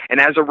markets. And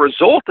as a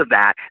result of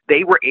that,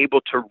 they were able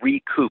to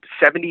recoup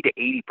 70 to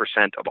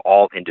 80% of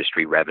all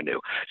industry revenue.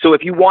 So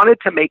if you wanted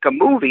to make a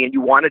movie and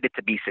you wanted it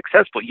to be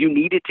successful, you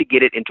needed to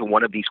get it into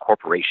one of these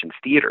corporations'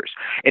 theaters.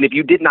 And if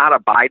you did not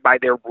abide by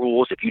their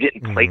rules, if you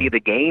didn't play the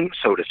game,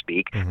 so to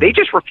speak, they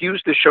just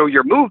refused to show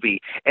your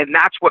movie. And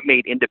that's what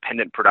made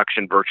independent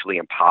production virtually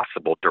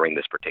impossible during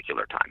this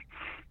particular time.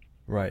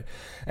 Right.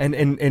 And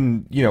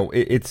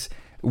it's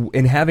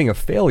in having a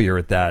failure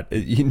at that,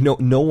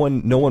 no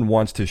one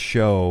wants to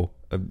show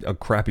a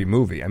crappy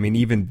movie. I mean,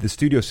 even the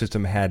studio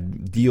system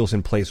had deals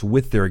in place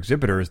with their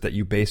exhibitors that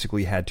you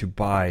basically had to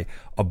buy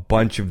a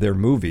bunch of their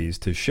movies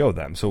to show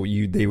them. So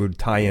they would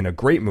tie in a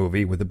great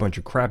movie with a bunch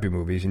of crappy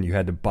movies, and you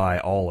had to buy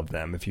all of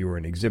them if you were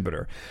an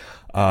exhibitor.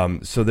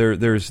 So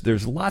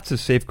there's lots of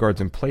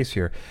safeguards in place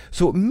here.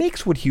 So it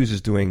makes what Hughes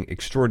is doing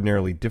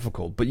extraordinarily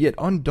difficult, but yet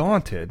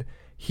undaunted,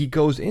 he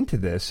goes into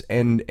this,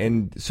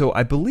 and so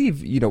I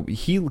believe,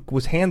 he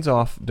was hands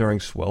off during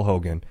Swell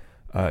Hogan.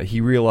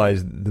 He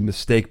realized the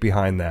mistake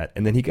behind that,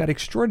 and then he got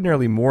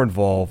extraordinarily more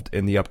involved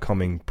in the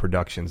upcoming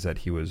productions that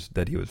he was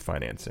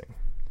financing.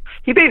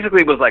 He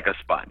basically was like a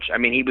sponge. I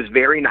mean, he was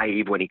very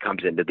naive when he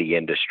comes into the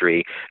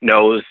industry,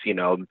 knows,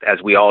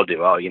 as we all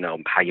do,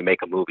 how you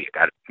make a movie.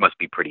 That must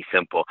be pretty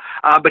simple.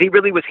 But he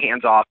really was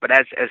hands off. But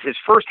as his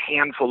first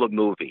handful of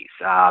movies,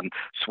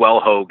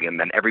 Swell Hogan,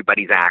 then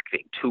Everybody's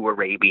Acting, Two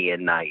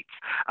Arabian Nights,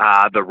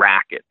 The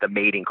Racket, The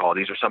Mating Call,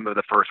 these are some of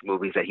the first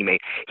movies that he made.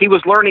 He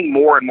was learning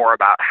more and more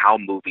about how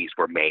movies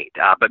were made.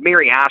 But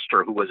Mary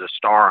Astor, who was a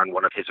star on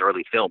one of his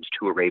early films,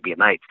 Two Arabian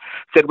Nights,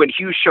 said when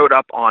Hughes showed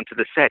up onto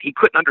the set, he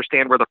couldn't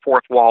understand where the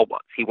fourth wall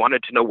was. He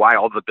wanted to know why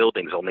all the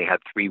buildings only had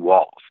 3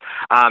 walls.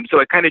 So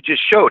it kind of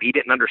just showed he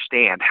didn't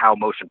understand how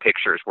motion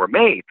pictures were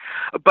made.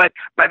 But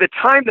by the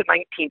time the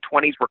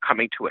 1920s were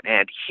coming to an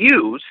end,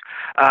 Hughes,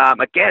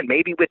 again,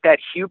 maybe with that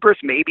hubris,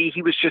 maybe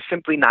he was just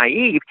simply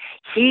naive,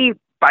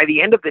 by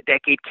the end of the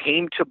decade,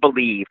 came to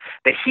believe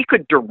that he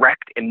could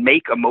direct and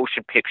make a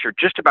motion picture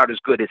just about as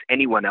good as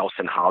anyone else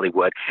in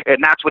Hollywood. And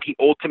that's what he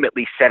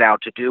ultimately set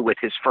out to do with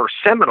his first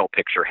seminal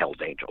picture,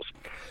 Hell's Angels.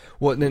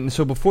 Well, and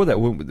so before that,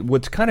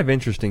 what's kind of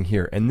interesting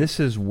here, and this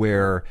is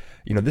where,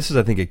 this is,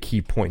 I think, a key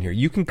point here.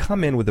 You can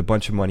come in with a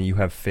bunch of money, you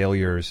have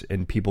failures,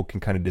 and people can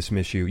kind of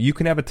dismiss you. You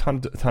can have a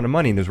ton of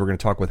money, and as we're going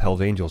to talk with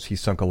Hell's Angels, he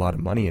sunk a lot of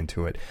money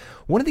into it.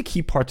 One of the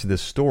key parts of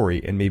this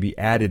story, and maybe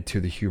added to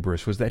the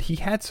hubris, was that he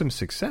had some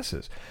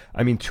successes.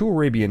 I mean, Two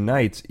Arabian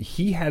Nights,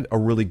 he had a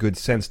really good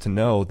sense to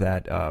know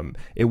that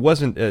it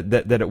wasn't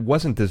that it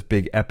wasn't this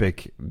big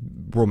epic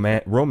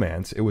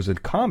romance. It was a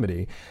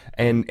comedy,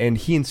 and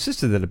he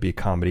insisted that it be a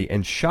comedy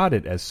and shot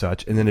it as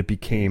such, and then it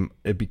became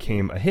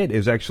a hit. It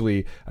was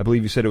actually, I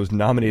believe you said, it was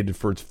nominated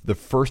for the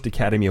first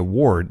Academy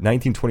Award.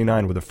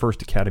 1929 were the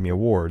first Academy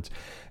Awards,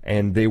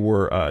 and they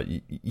were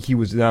he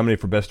was nominated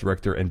for Best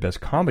Director and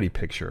Best Comedy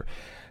Picture.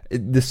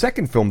 The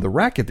second film, The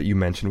Racket, that you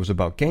mentioned, was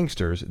about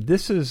gangsters.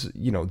 This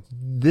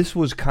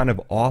was kind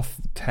of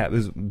it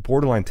was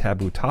borderline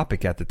taboo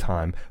topic at the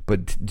time,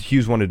 but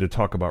Hughes wanted to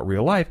talk about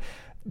real life.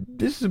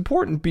 This is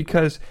important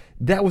because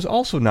that was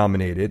also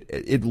nominated.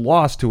 It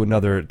lost to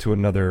another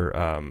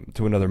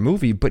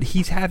movie, but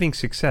he's having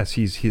success.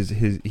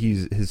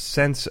 His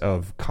sense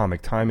of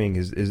comic timing,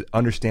 his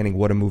understanding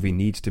what a movie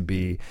needs to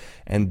be,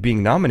 and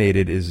being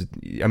nominated is.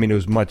 I mean,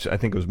 I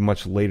think it was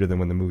much later than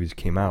when the movies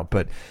came out,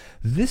 but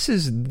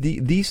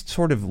these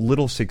sort of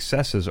little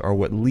successes are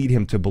what lead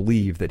him to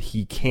believe that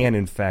he can,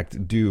 in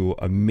fact, do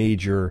a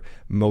major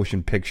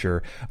motion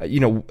picture.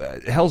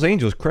 Hell's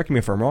Angels, correct me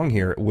if I'm wrong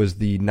here, was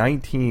the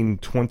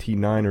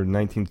 1929 or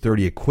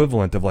 1930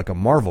 equivalent of like a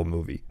Marvel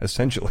movie,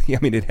 essentially. I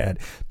mean, it had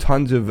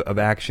tons of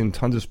action,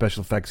 tons of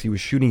special effects. He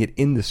was shooting it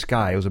in the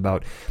sky. It was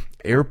about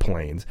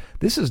airplanes.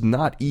 This is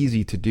not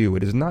easy to do.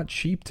 It is not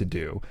cheap to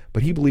do,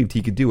 but he believed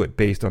he could do it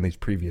based on these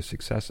previous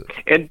successes.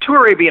 In Two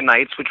Arabian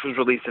Nights, which was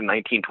released in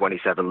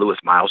 1927, Louis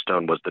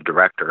Milestone was the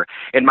director,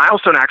 and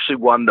Milestone actually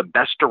won the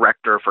Best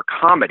Director for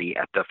Comedy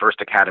at the first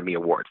Academy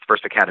Awards. The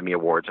first Academy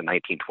Awards in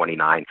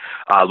 1929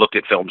 looked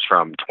at films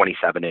from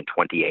 27 and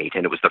 28,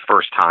 and it was the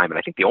first time, and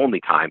I think the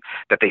only time,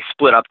 that they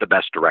split up the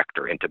Best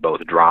Director into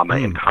both drama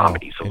and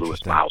comedy. So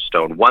Louis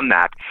Milestone won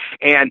that.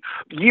 And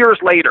years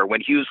later, when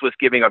Hughes was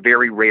giving a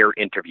very rare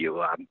interview,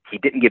 he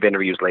didn't give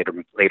interviews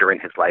later in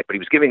his life, but he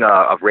was giving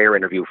a rare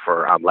interview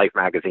for Life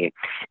magazine,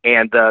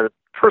 and the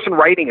person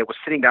writing it was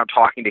sitting down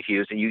talking to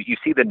Hughes, and you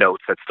see the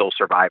notes that still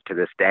survive to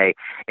this day.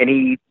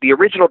 And the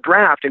original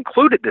draft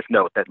included this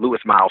note that Louis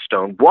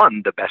Milestone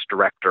won the Best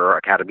Director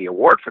Academy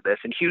Award for this.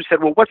 And Hughes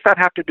said, well, what's that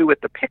have to do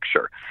with the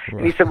picture? Right.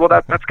 And he said, well,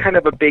 that's kind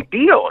of a big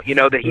deal,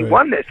 that he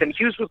won this. And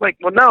Hughes was like,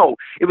 well, no,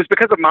 it was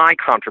because of my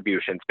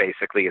contributions,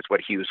 basically, is what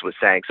Hughes was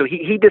saying. So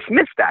he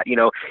dismissed that,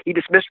 he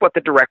dismissed what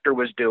the director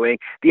was doing.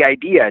 The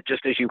idea,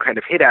 just as you kind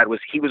of hit at, was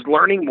he was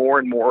learning more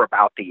and more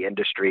about the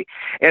industry.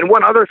 And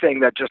one other thing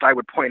that just I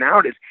would point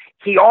out is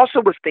he also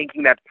was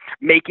thinking that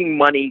making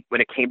money when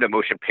it came to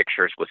motion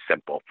pictures was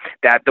simple,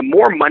 that the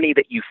more money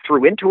that you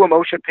threw into a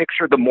motion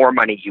picture, the more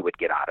money you would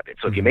get out of it.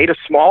 So if you made a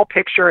small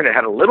picture and it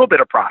had a little bit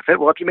of profit,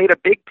 well, if you made a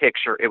big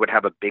picture, it would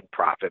have a big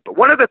profit. But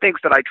one of the things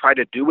that I try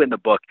to do in the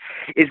book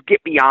is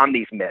get beyond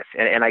these myths,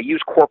 and I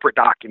use corporate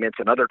documents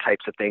and other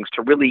types of things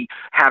to really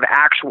have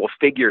actual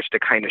figures to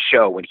kind of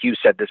show when Hughes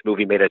said this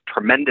movie made a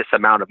tremendous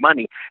amount of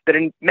money, that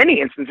in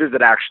many instances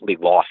it actually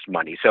lost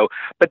money. So,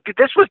 but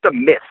this was the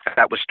myth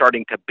that was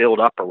starting to build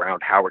build up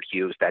around Howard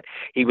Hughes, that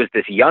he was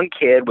this young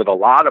kid with a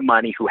lot of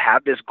money who had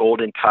this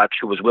golden touch,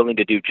 who was willing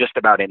to do just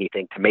about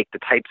anything to make the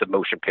types of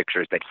motion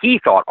pictures that he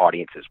thought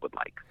audiences would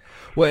like.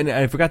 Well, and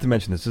I forgot to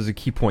mention this is a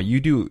key point.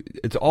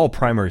 It's all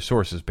primary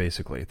sources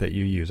basically that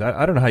you use.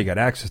 I don't know how you got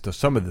access to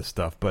some of this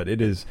stuff, but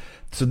it is,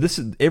 so this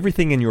is,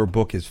 everything in your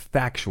book is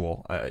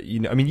factual.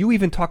 You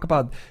even talk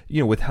about,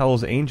 with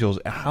Hell's Angels,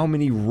 how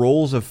many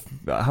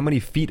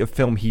feet of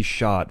film he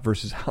shot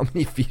versus how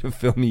many feet of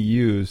film he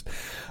used.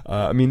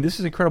 This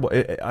is incredible.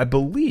 I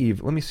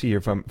believe, let me see here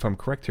if I'm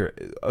correct here.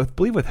 I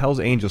believe with Hell's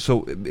Angels,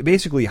 so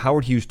basically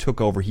Howard Hughes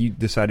took over. He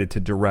decided to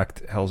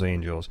direct Hell's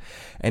Angels,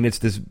 and it's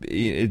this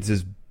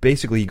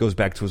basically he goes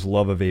back to his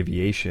love of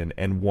aviation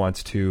and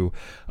wants to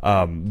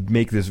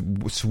make this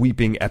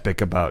sweeping epic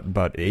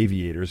about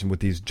aviators, and with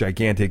these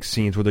gigantic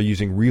scenes where they're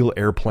using real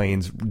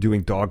airplanes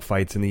doing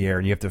dogfights in the air,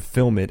 and you have to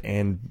film it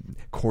and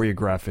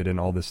choreograph it and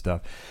all this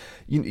stuff.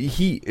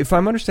 If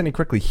I'm understanding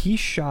correctly, he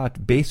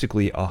shot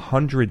basically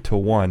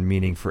 100-1,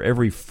 meaning for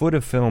every foot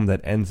of film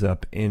that ends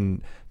up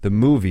in the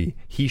movie,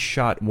 he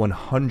shot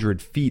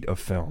 100 feet of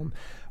film.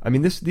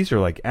 These are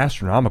like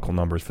astronomical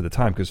numbers for the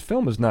time, because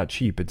film is not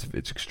cheap. It's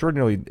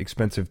extraordinarily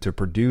expensive to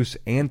produce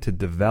and to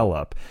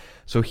develop.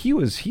 So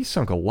he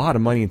sunk a lot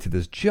of money into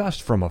this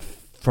just from a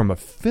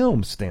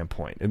film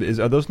standpoint.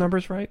 Are those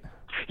numbers right?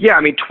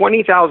 Yeah,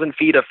 20,000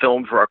 feet of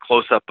film for a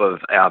close-up of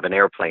an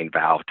airplane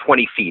valve.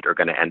 20 feet are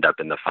going to end up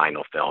in the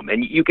final film,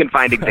 and you can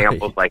find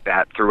examples like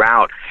that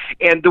throughout.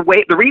 And the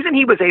reason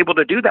he was able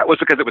to do that was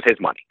because it was his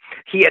money.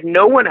 He had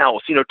no one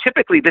else.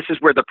 Typically this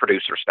is where the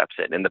producer steps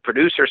in, and the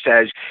producer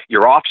says,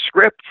 "You're off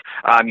script.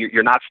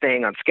 You're not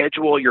staying on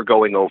schedule. You're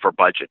going over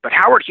budget." But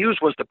Howard Hughes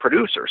was the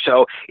producer,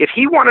 so if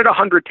he wanted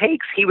 100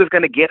 takes, he was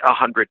going to get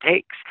 100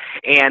 takes,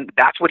 and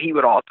that's what he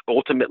would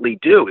ultimately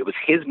do. It was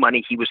his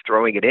money. He was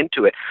throwing it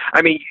into it.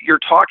 You're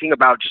talking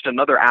about just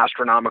another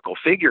astronomical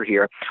figure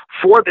here.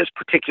 For this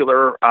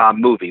particular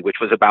movie, which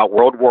was about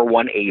World War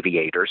I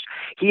aviators,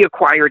 he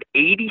acquired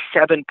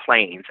 87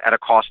 planes at a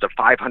cost of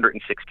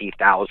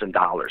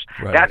 $560,000.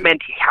 Right. That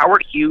meant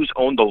Howard Hughes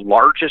owned the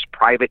largest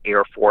private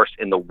air force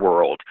in the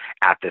world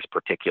at this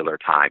particular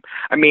time.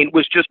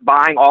 Was just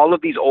buying all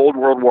of these old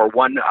World War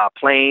I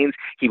planes.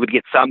 He would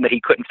get some that he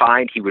couldn't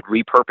find. He would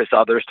repurpose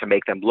others to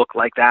make them look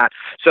like that.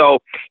 So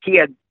he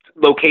had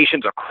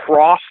locations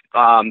across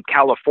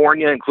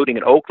California, including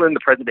in Oakland, the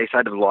present-day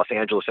site of the Los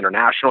Angeles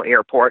International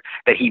Airport,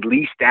 that he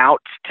leased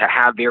out to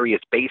have various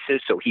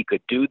bases so he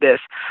could do this.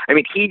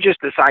 He just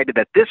decided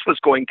that this was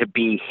going to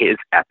be his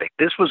epic.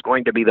 This was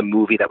going to be the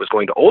movie that was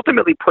going to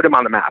ultimately put him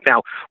on the map.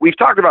 Now, we've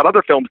talked about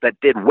other films that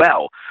did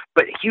well,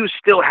 but Hughes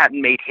still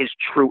hadn't made his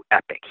true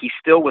epic. He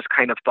still was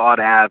kind of thought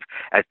of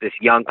as this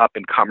young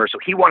up-and-comer, so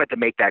he wanted to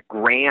make that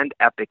grand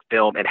epic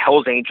film, and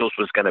Hell's Angels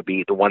was going to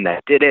be the one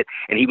that did it,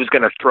 and he was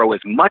going to throw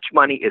as much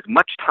money, as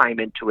much time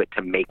into it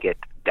to make it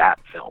that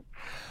film.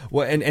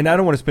 Well, and I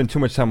don't want to spend too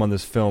much time on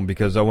this film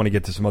because I want to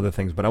get to some other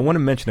things, but I want to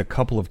mention a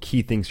couple of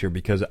key things here,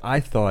 because I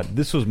thought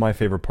this was my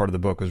favorite part of the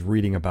book, was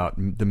reading about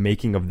the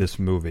making of this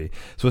movie.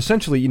 So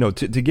essentially,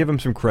 to give him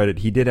some credit,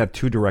 he did have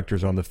two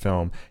directors on the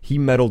film. He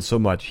meddled so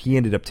much, he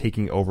ended up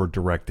taking over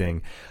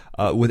directing.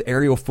 With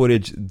aerial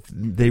footage,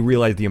 they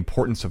realized the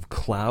importance of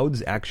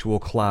clouds, actual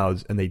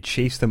clouds, and they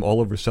chased them all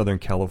over Southern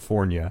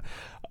California.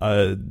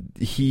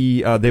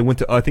 They went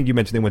to, I think you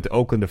mentioned they went to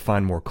Oakland to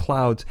find more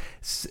clouds.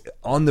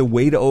 On the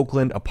way to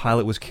Oakland, a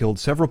pilot was killed.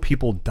 Several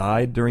people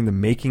died during the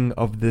making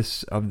of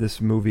this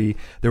movie.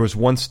 There was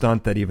one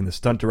stunt that even the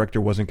stunt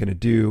director wasn't going to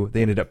do.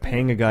 They ended up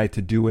paying a guy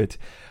to do it.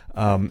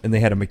 And they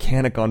had a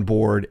mechanic on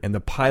board, and the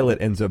pilot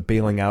ends up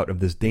bailing out of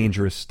this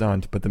dangerous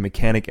stunt, but the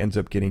mechanic ends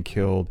up getting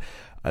killed.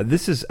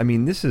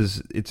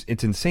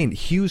 It's insane.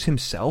 Hughes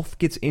himself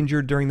gets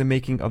injured during the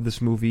making of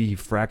this movie. He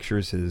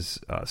fractures his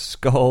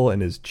skull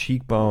and his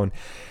cheekbone.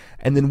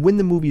 And then when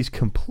the movie is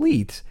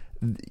complete,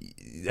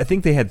 I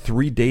think they had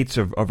 3 dates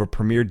of a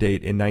premiere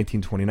date in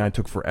 1929. It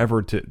took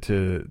forever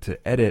to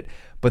edit,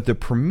 but the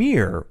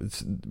premiere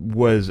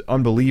was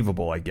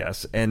unbelievable, I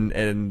guess. And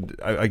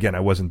again, I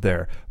wasn't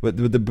there, but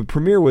the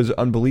premiere was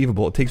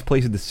unbelievable. It takes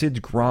place at the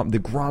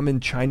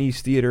Grauman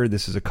Chinese Theater.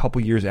 This is a couple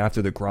years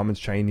after the Grauman's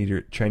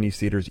Chinese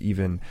Theater's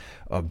even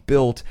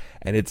built,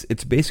 and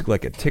it's basically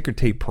like a ticker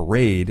tape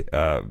parade.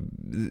 So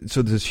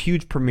there's this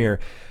huge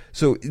premiere.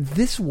 So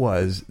this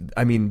was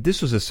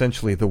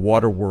essentially the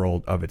water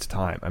world of its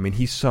time.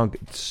 He sunk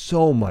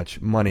so much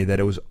money that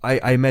it was,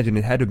 I imagine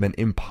it had to have been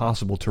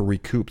impossible to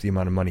recoup the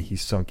amount of money he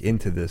sunk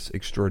into this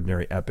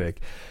extraordinary epic.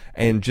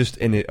 And just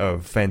in a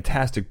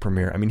fantastic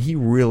premiere. He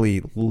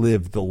really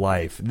lived the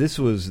life. This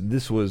was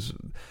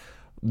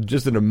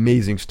just an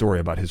amazing story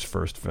about his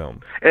first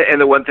film.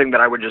 And the one thing that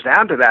I would just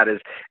add to that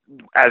is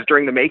as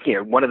during the making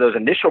of one of those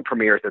initial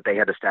premieres that they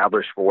had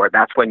established for,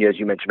 that's when, as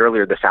you mentioned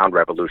earlier, the sound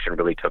revolution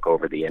really took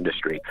over the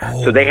industry.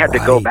 So they had to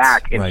go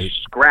back and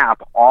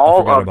scrap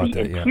all of the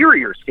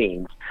interior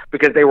scenes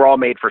because they were all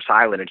made for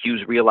silent. And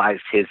Hughes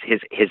realized his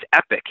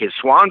epic, his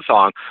swan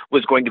song,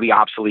 was going to be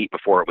obsolete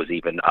before it was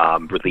even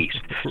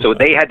released. So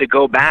they had to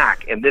go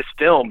back, and this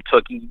film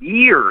took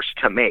years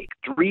to make,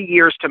 3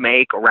 years to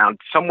make, around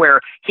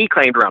somewhere, he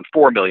claimed around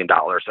 $4 million.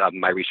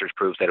 My research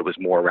proves that it was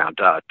more around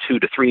 $2 to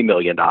 $3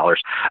 million.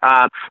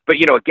 But,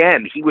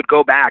 again, he would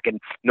go back, and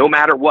no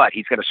matter what,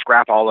 he's going to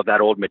scrap all of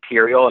that old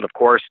material. And, of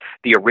course,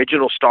 the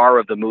original star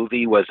of the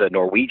movie was a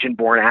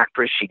Norwegian-born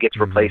actress. She gets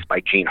replaced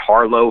by Jean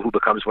Harlow, who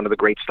becomes one of the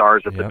great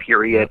stars of the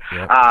period.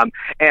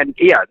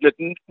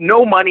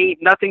 No money,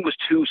 nothing was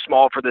too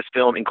small for this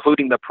film,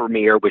 including the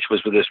premiere, which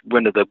was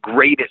one of the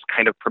greatest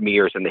kind of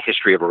premieres in the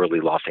history of early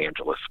Los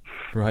Angeles.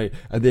 Right.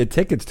 And the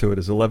tickets to it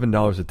is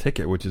 $11 a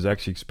ticket, which is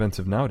actually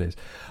expensive nowadays,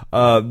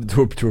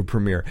 to a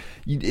premiere.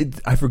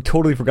 I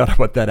totally forgot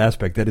about that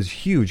aspect. That is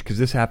huge, because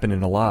this happened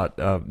in a lot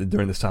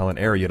during the silent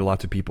era. You had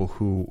lots of people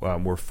who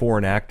were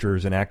foreign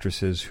actors and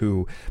actresses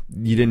who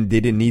they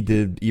didn't need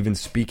to even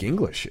speak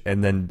English,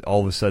 and then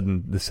all of a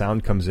sudden the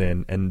sound comes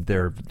in and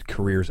their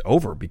career's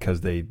over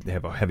because they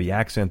have a heavy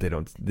accent.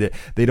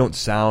 They don't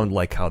sound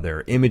like how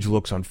their image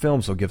looks on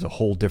film, so it gives a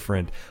whole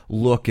different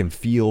look and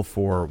feel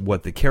for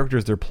what the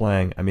characters they're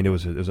playing. I mean, it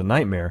was a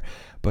nightmare.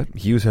 But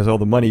Hughes has all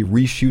the money,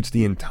 reshoots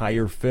the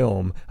entire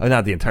film,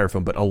 not the entire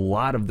film, but a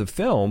lot of the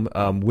film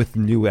with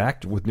new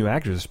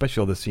actors, especially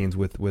all the scenes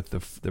with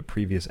the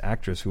previous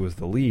actress who was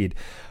the lead.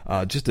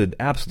 Just an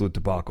absolute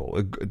debacle.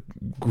 A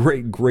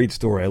great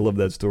story. I love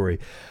that story.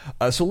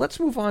 So let's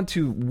move on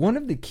to one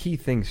of the key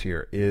things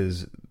here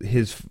is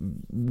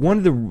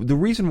the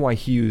reason why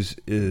Hughes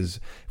is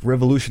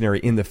revolutionary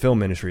in the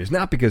film industry is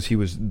not because he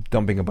was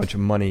dumping a bunch of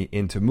money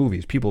into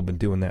movies. People have been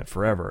doing that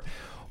forever.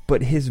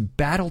 But his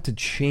battle to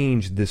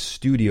change this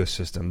studio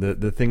system,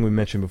 the thing we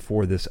mentioned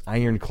before, this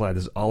ironclad,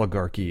 this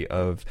oligarchy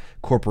of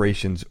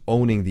corporations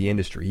owning the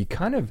industry, he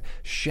kind of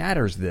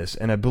shatters this.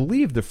 And I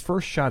believe the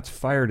first shots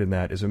fired in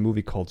that is a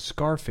movie called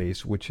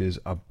Scarface, which is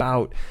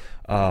about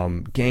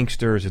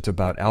gangsters. It's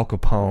about Al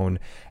Capone.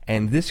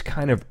 And this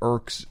kind of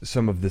irks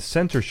some of the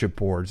censorship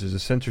boards. There's a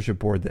censorship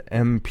board, the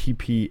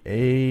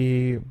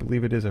MPPA, I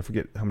believe it is. I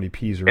forget how many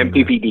P's are in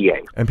there.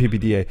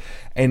 MPPDA.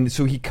 And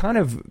so he kind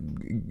of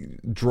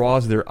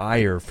draws their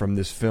ire from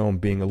this film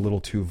being a little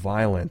too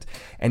violent.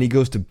 And he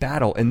goes to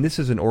battle. And this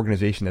is an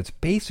organization that's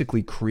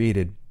basically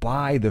created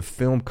by the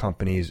film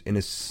companies and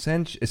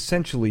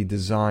essentially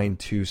designed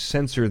to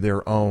censor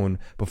their own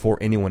before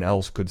anyone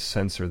else could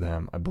censor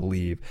them, I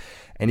believe.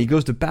 And he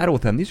goes to battle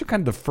with them. These are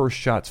kind of the first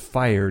shots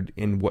fired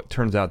in what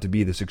turns out to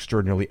be this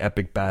extraordinarily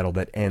epic battle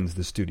that ends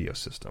the studio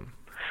system.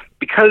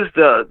 Because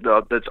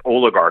this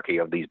oligarchy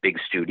of these big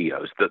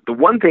studios, the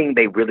one thing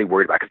they really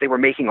worried about, because they were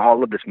making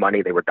all of this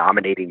money, they were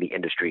dominating the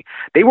industry,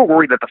 they were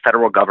worried that the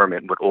federal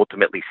government would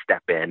ultimately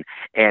step in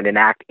and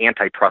enact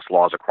antitrust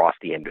laws across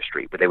the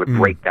industry, but they would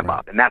break them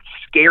up. And that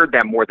scared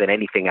them more than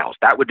anything else.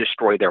 That would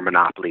destroy their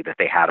monopoly that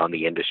they had on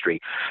the industry.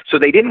 So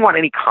they didn't want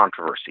any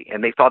controversy.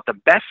 And they thought the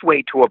best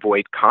way to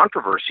avoid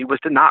controversy was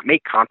to not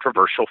make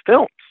controversial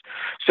films.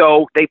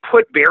 So they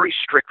put very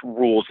strict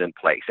rules in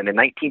place. And in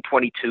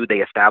 1922,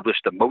 they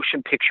established the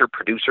Motion Picture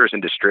Producers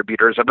and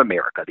Distributors of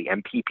America, the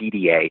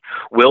MPPDA.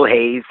 Will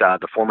Hayes,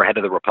 the former head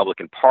of the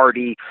Republican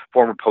Party,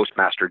 former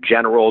Postmaster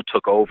General,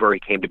 took over. He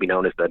came to be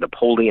known as the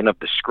Napoleon of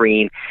the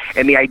screen.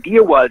 And the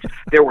idea was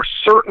there were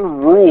certain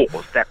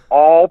rules that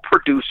all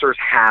producers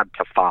had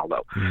to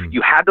follow.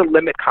 You had to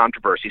limit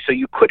controversy. So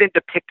you couldn't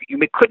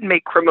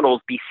make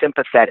criminals be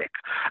sympathetic.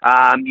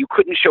 You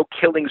couldn't show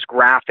killings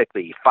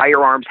graphically.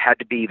 Firearms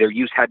their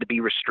use had to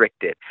be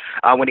restricted.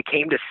 When it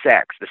came to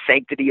sex, the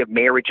sanctity of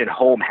marriage and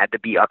home had to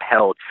be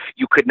upheld.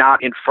 You could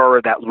not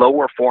infer that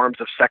lower forms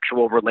of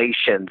sexual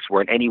relations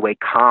were in any way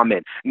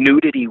common.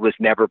 Nudity was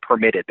never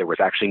permitted. There was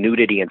actually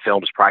nudity in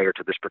films prior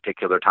to this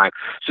particular time.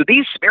 So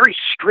these very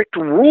strict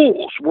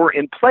rules were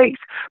in place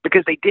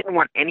because they didn't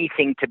want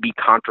anything to be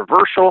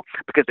controversial,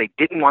 because they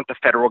didn't want the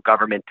federal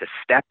government to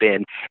step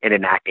in and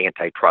enact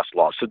antitrust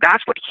laws. So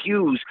that's what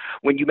Hughes,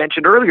 when you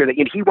mentioned earlier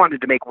that he wanted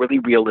to make really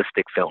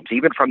realistic films,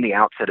 even from the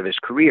outset of his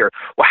career.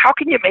 Well, how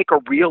can you make a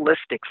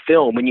realistic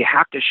film when you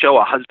have to show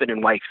a husband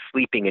and wife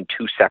sleeping in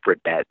two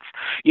separate beds?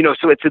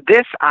 So it's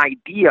this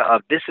idea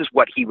of this is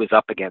what he was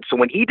up against. So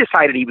when he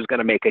decided he was going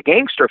to make a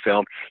gangster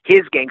film,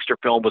 his gangster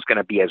film was going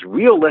to be as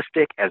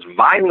realistic, as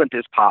violent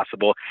as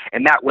possible,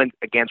 and that went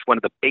against one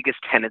of the biggest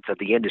tenets of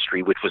the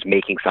industry, which was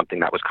making something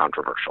that was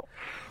controversial.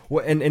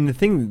 Well, and the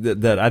thing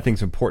that I think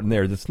is important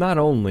there is it's not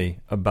only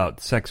about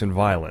sex and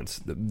violence.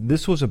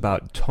 This was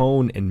about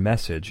tone and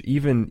message.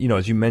 Even,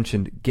 as you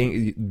mentioned,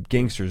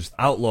 gangsters,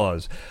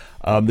 outlaws,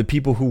 the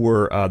people who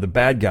were the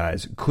bad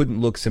guys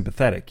couldn't look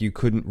sympathetic. You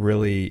couldn't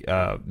really,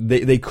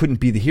 they couldn't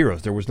be the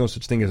heroes. There was no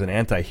such thing as an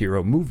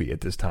anti-hero movie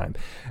at this time.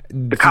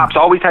 The cops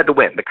always had to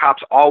win. The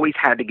cops always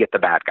had to get the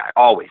bad guy.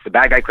 Always. The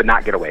bad guy could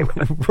not get away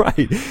with it.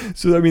 Right.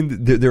 So,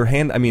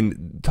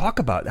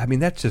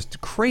 that's just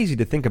crazy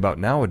to think about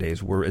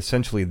nowadays, where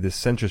essentially this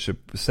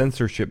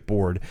censorship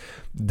board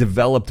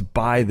developed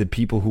by the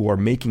people who are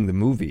making the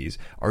movies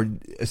are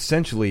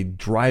essentially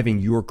driving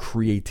your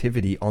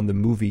creativity on the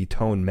movie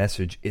tone,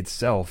 message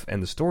itself,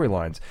 and the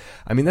storylines.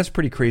 I mean, that's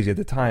pretty crazy at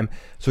the time.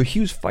 So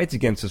Hughes fights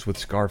against this with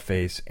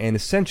Scarface, and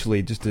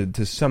essentially, just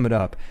to sum it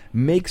up,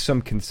 makes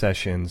some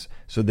concessions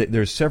so that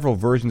there's several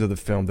versions of the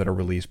film that are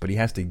released, but he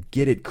has to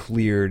get it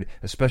cleared,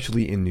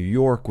 especially in New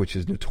York, which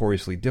is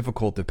notoriously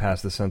difficult to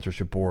pass the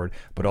censorship board,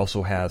 but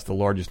also has the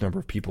largest number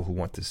of people who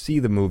want to see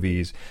the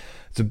movies.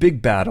 It's a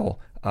big battle.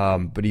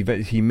 But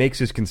he makes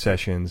his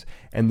concessions,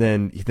 and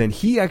then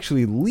he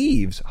actually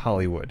leaves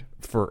Hollywood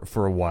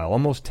for a while,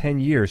 almost 10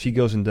 years. He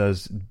goes and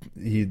does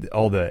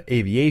all the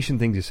aviation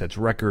things. He sets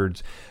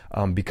records,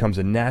 becomes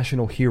a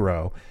national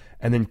hero,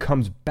 and then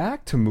comes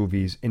back to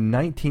movies in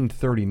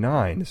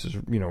 1939. This is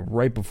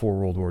right before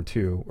World War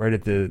II, right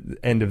at the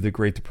end of the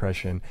Great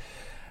Depression.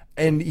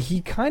 And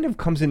he kind of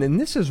comes in,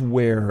 and this is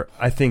where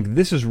I think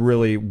this is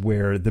really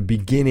where the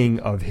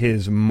beginning of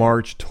his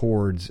march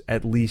towards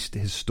at least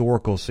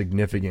historical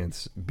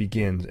significance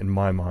begins, in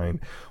my mind,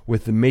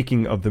 with the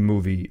making of the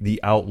movie The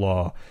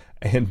Outlaw.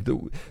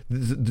 And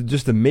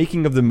just the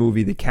making of the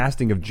movie, the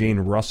casting of Jane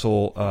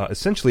Russell,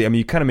 essentially, I mean,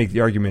 you kind of make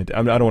the argument,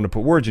 I don't want to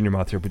put words in your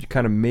mouth here, but you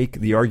kind of make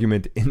the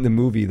argument in the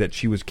movie that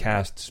she was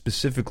cast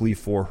specifically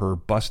for her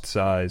bust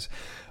size,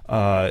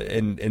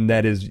 and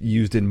that is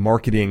used in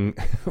marketing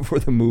for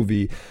the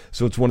movie.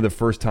 So it's one of the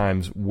first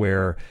times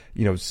where,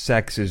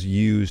 sex is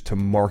used to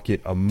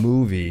market a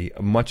movie,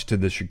 much to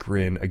the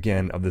chagrin,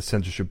 again, of the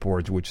censorship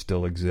boards, which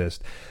still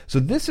exist. So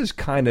this is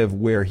kind of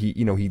where he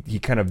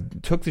kind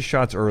of took the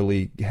shots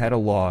early, had a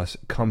loss,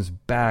 comes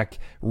back,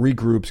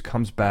 regroups,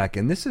 comes back,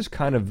 and this is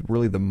kind of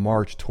really the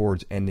march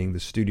towards ending the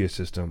studio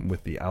system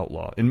with The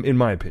Outlaw, in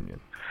my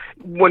opinion.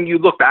 When you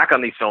look back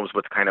on these films,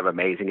 what's kind of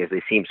amazing is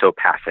they seem so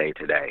passé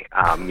today.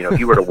 If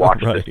you were to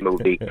watch right. this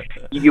movie,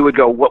 you would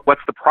go,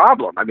 what's the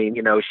problem? I mean,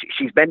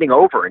 she's bending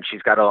over and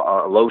she's got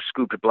a low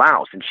scooped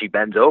blouse and she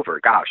bends over.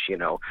 Gosh,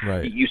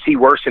 right. You see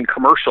worse in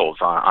commercials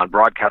on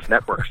broadcast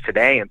networks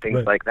today and things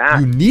right. like that.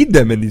 You need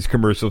them in these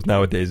commercials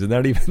nowadays. They're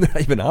not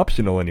even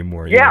optional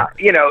anymore. Yeah,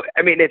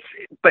 I mean,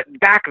 but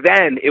back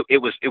then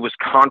it was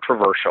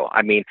controversial.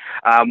 I mean,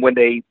 when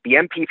the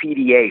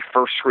MPPDA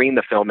first screened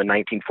the film in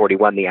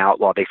 1941, The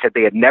Outlaw, they said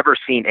they had never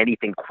seen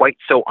anything quite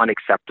so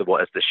unacceptable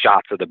as the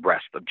shots of the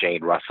breast of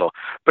Jane Russell.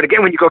 But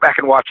again, when you go back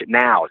and watch it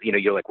now,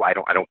 you're like, well,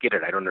 I don't get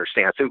it. I don't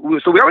understand. So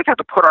we always have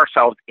to put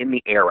ourselves in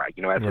the era,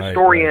 as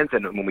historians.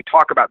 Right. And when we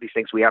talk about these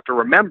things, we have to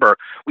remember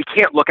we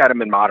can't look at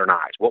them in modern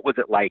eyes. What was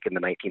it like in the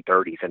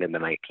 1930s and in the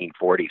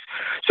 1940s?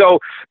 So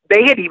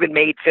they had even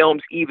made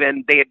films,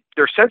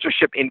 their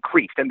censorship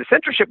increased. And the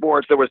censorship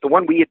boards, there was the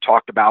one we had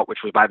talked about, which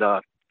was by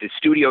the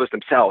studios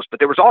themselves, but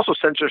there was also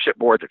censorship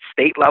boards at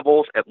state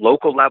levels, at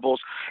local levels,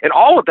 and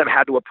all of them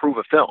had to approve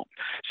a film.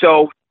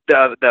 So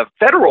the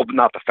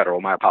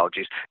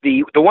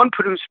one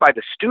produced by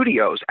the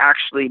studios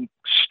actually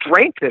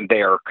strengthened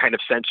their kind of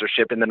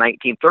censorship in the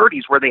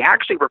 1930s, where they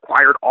actually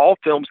required all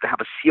films to have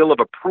a seal of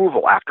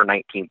approval after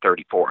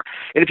 1934.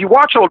 And if you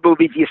watch old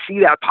movies, you see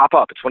that pop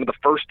up. It's one of the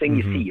first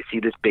things you see. You see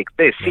this big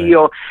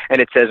seal,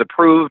 and it says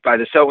approved by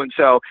the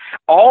so-and-so.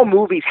 All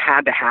movies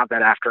had to have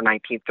that after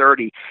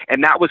 1930,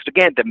 and that was,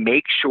 again, to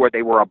make sure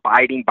they were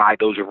abiding by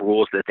those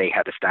rules that they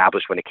had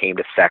established when it came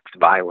to sex,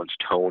 violence,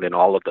 tone, and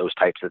all of those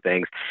types of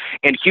things.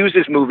 And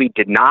Hughes's movie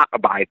did not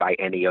abide by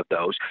any of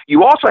those.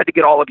 You also had to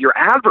get all of your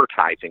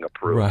advertising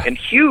approved. Right. And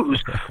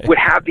Hughes would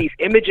have these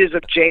images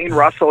of Jane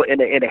Russell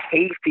in a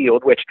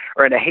hayfield,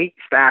 or in a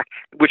haystack,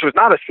 which was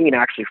not a scene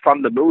actually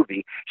from the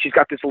movie. She's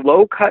got this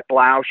low-cut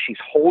blouse. She's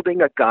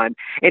holding a gun.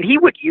 And he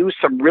would use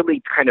some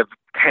really kind of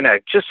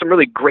just some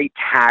really great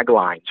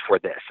taglines for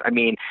this. I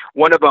mean,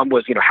 one of them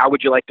was, how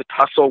would you like to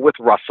tussle with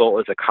Russell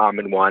is a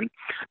common one.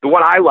 The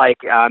one I like,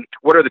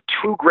 what are the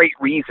two great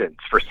reasons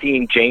for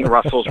seeing Jane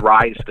Russell's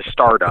rise to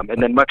stardom?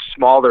 And then much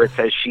smaller, it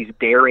says she's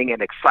daring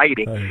and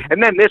exciting. Right.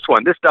 And then this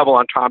one, this double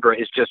entendre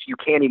is just, you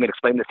can't even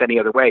explain this any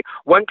other way.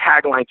 One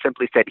tagline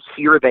simply said,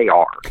 here they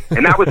are.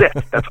 And that was it.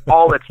 That's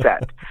all it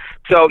said.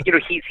 So,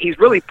 he's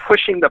really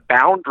pushing the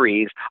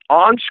boundaries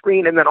on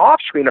screen and then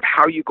off screen of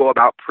how you go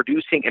about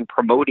producing and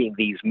promoting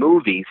these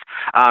movies,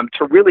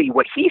 to really,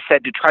 what he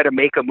said, to try to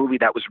make a movie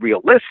that was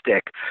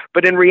realistic.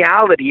 But in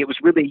reality, it was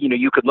really,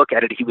 you could look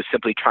at it, he was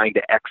simply trying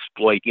to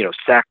exploit,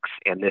 sex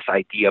and this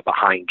idea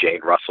behind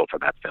Jane Russell for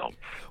that film.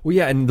 Well,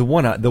 yeah, and the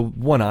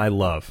one I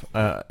love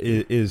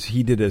is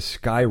he did a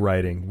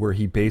skywriting where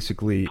he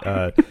basically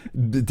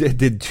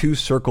did two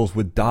circles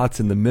with dots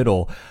in the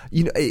middle.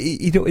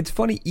 It's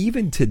funny,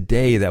 even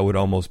today that would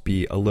almost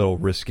be a little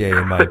risque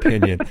in my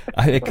opinion.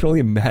 I can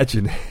only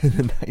imagine in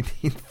the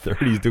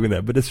 1930s doing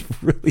that, but it's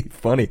really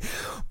funny.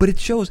 But it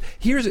shows,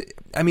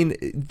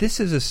 this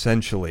is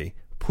essentially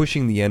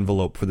pushing the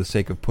envelope for the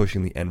sake of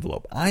pushing the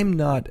envelope. I'm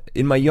not,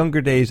 in my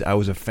younger days, I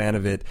was a fan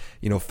of it.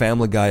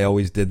 Family Guy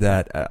always did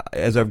that.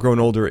 As I've grown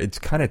older, it's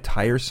kind of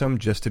tiresome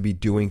just to be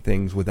doing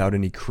things without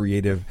any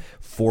creative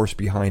force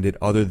behind it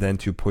other than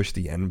to push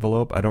the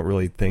envelope. I don't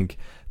really think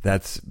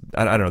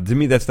I don't know. To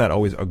me, that's not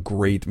always a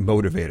great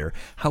motivator.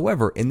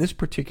 However, in this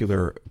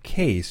particular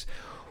case,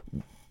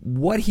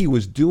 what he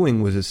was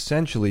doing was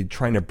essentially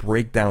trying to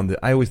break down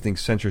I always think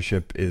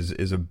censorship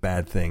is a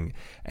bad thing,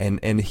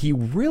 and he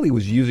really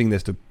was using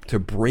this to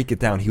break it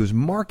down. He was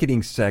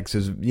marketing sex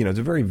as, it's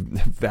a very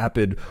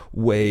vapid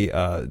way,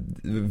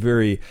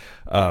 very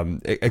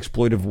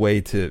exploitive way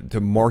to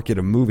market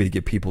a movie to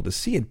get people to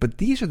see it. But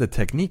these are the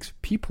techniques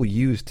people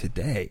use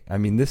today. I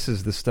mean, this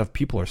is the stuff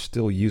people are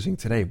still using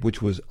today,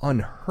 which was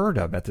unheard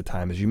of at the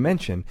time. As you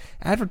mentioned,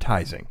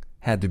 advertising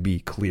had to be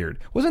cleared.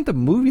 It wasn't the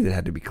movie that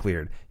had to be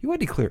cleared. You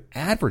had to clear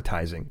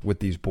advertising with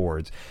these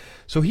boards.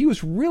 So he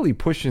was really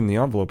pushing the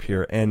envelope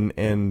here, and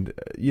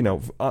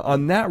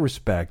on that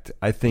respect,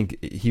 I think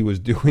he was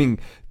doing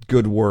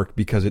good work,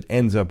 because it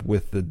ends up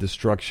with the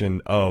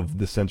destruction of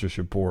the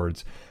censorship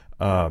boards,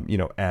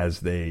 as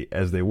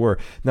they were.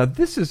 Now,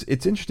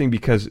 it's interesting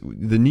because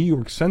the New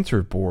York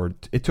Censor Board,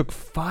 it took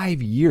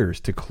 5 years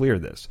to clear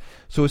this.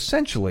 So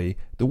essentially,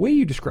 the way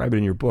you describe it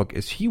in your book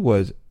is he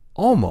was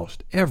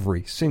almost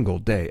every single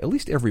day, at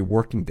least every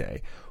working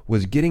day,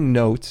 was getting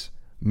notes,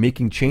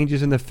 making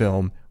changes in the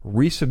film,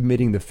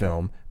 resubmitting the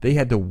film. They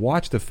had to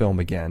watch the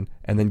film again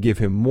and then give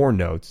him more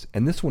notes,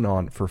 and this went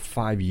on for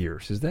 5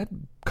 years. Is that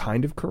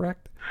kind of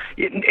correct?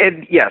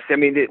 And yes, I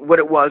mean, what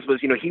it was,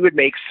 he would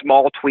make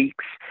small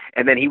tweaks,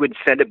 and then he would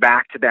send it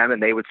back to them,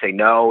 and they would say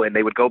no, and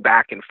they would go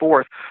back and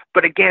forth.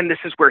 But again, this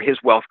is where his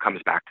wealth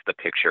comes back to the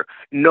picture.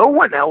 No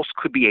one else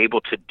could be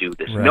able to do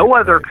this. Right, no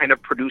other right. kind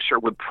of producer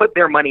would put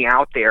their money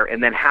out there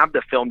and then have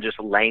the film just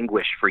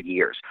languish for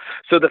years.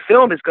 So the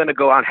film is going to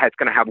go on, it's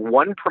going to have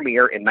one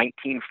premiere in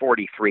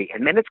 1943,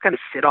 and then it's going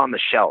to sit on the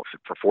shelf.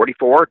 For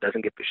 44, it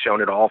doesn't get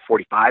shown at all.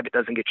 45, it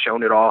doesn't get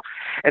shown at all.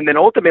 And then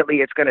ultimately,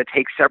 it's going to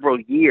take several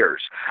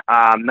years.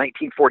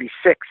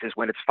 1946 is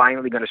when it's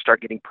finally going to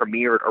start getting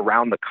premiered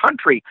around the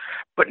country,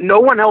 but no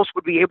one else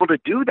would be able to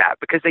do that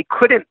because they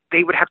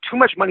would have too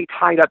much money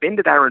tied up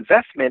into their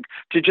investment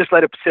to just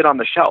let it sit on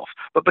the shelf.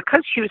 But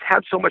because Hughes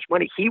had so much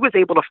money, he was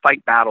able to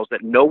fight battles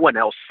that no one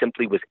else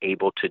simply was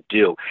able to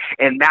do.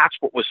 And that's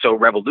what was so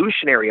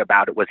revolutionary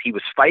about it, was he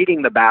was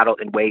fighting the battle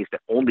in ways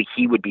that only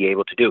he would be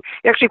able to do.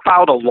 He actually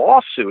filed a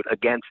lawsuit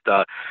against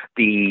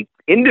the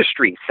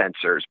industry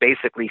censors,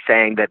 basically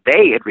saying that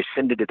they had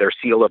rescinded their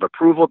seal of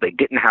approval. They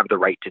didn't have the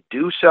right to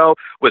do so. It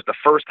was the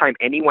first time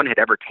anyone had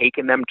ever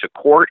taken them to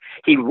court.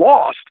 He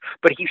lost,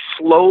 but he's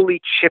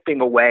slowly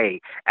chipping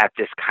away at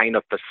this kind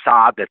of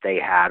facade that they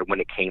had when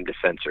it came to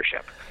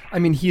censorship. I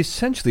mean, he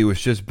essentially was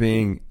just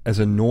being as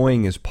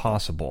annoying as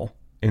possible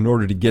in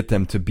order to get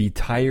them to be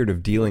tired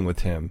of dealing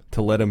with him,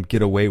 to let him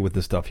get away with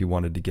the stuff he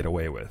wanted to get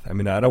away with. I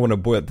mean, I don't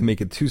want to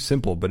make it too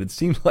simple, but it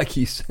seems like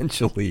he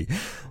essentially,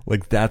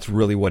 that's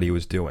really what he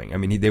was doing. I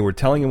mean, they were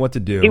telling him what to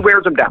do. He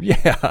wears them down.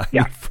 Yeah.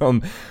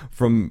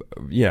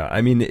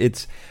 I mean,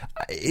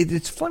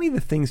 it's funny the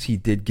things he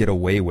did get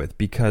away with,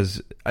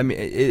 because, I mean,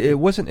 it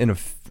wasn't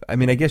I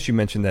mean, I guess you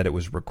mentioned that it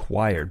was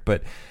required,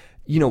 but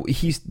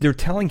they're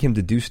telling him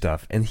to do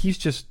stuff, and he's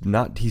just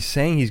not. He's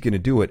saying he's going to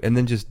do it, and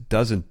then just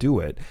doesn't do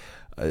it,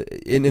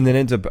 and then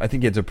ends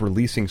up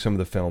releasing some of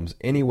the films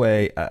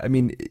anyway. I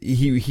mean,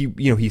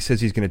 he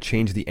says he's going to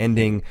change the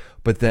ending,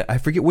 but then I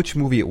forget which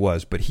movie it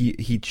was, but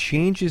he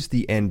changes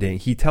the ending.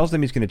 He tells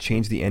them he's going to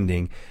change the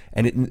ending,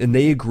 and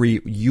they agree.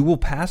 You will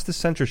pass the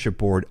censorship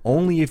board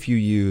only if you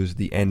use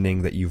the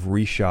ending that you've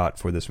reshot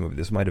for this movie.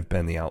 This might have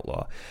been The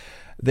Outlaw.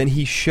 Then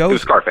he shows... It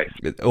was Scarface.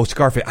 Oh,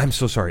 Scarface. I'm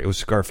so sorry. It was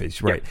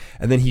Scarface, right. Yeah.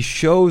 And then he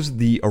shows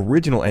the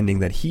original ending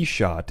that he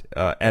shot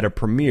at a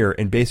premiere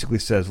and basically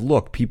says,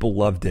 look, people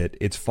loved it.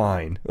 It's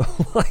fine.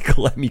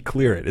 Let me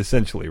clear it,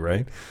 essentially,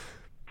 right?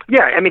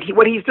 Yeah, I mean,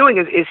 what he's doing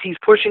is he's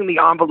pushing the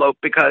envelope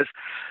because,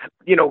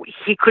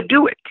 he could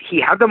do it. He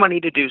had the money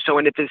to do so,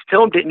 and if his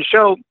film didn't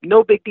show,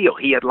 no big deal.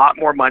 He had a lot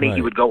more money. Right.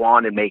 He would go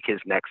on and make his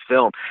next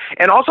film.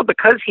 And also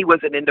because he was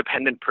an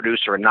independent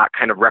producer and not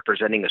kind of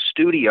representing a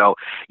studio,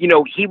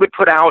 he would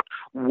put out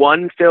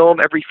one film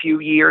every few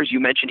years. You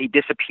mentioned he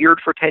disappeared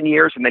for 10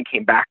 years and then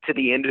came back to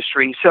the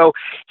industry. So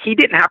he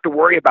didn't have to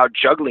worry about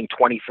juggling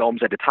 20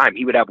 films at a time.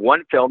 He would have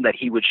one film that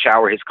he would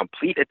shower his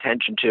complete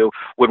attention to,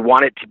 would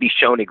want it to be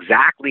shown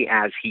exactly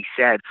as he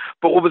said.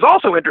 But what was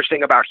also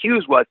interesting about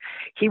Hughes was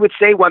he would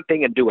say one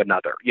thing and do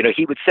another.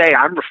 He would say,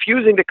 I'm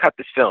refusing to cut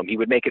this film. He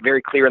would make it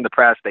very clear in the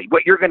press that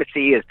what you're going to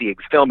see is the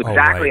film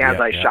exactly as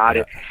I shot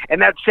it.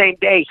 And that same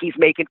day, he's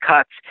making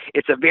cuts.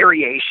 It's a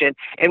variation.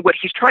 And what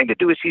he's trying to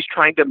do is he's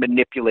trying to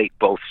manipulate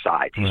both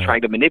sides. He's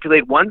trying to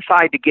manipulate one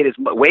side to get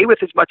away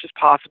with as much as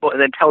possible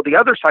and then tell the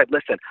other side,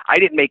 listen, I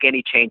didn't make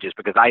any changes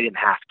because I didn't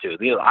have to.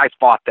 I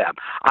fought them.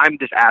 I'm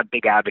this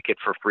big advocate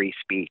for free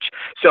speech.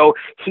 So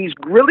he's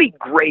really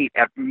great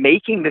at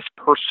making this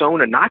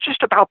persona not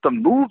just about the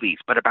movies,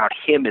 but about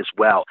him as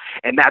well.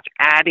 And that's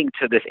adding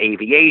to this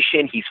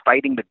aviation. He's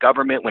fighting the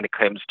government when it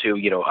comes to,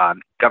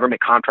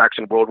 government contracts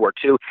in World War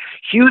II.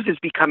 Hughes is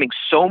becoming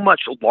so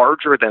much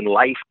larger than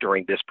life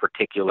during this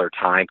particular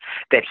time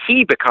that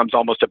he becomes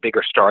almost a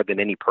bigger star than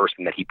any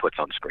person that he puts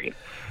on screen.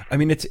 I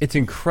mean, it's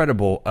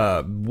incredible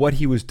what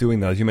he was doing,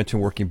 though, as you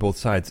mentioned, working both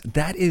sides.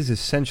 That is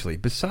essentially,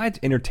 besides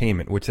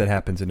entertainment, which that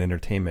happens in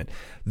entertainment,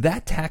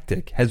 that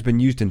tactic has been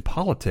used in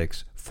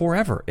politics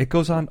forever. It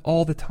goes on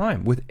all the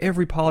time with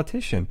every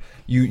politician.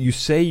 You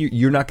say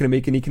you're not going to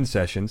make any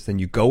concessions, then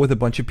you go with a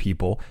bunch of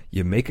people,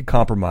 you make a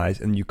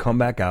compromise, and you come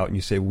back out and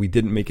you say, we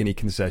didn't make any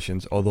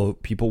concessions, although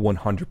people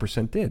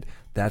 100% did.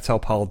 That's how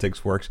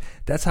politics works.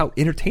 That's how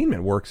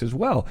entertainment works as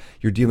well.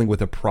 You're dealing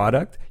with a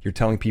product. You're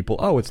telling people,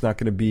 oh, it's not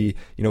going to be,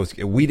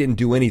 we didn't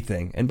do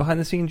anything. And behind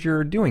the scenes,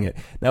 you're doing it.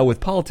 Now,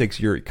 with politics,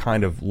 you're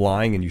kind of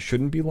lying and you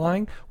shouldn't be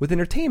lying. With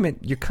entertainment,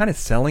 you're kind of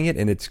selling it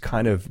and it's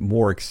kind of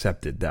more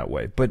accepted that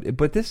way.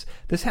 But this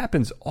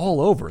happens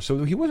all over.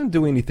 So he wasn't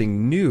doing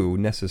anything new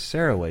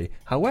necessarily.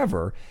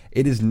 However,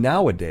 it is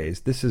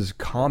nowadays, this is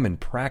common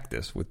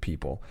practice with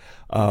people.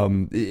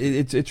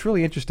 It's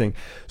really interesting.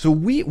 So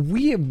we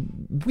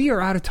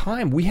are out of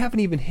time. We haven't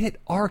even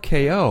hit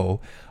RKO,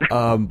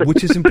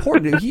 which is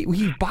important.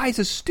 He buys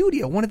a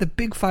studio, one of the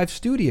big 5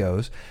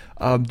 studios.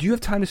 Do you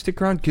have time to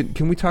stick around?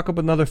 Can we talk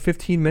about another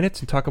 15 minutes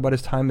and talk about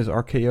his time as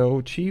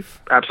RKO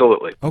chief?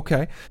 Absolutely.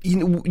 Okay.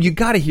 You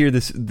got to hear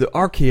this. The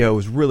RKO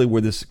is really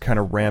where this kind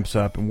of ramps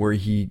up and where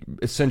he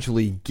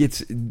essentially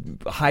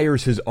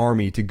hires his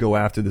army to go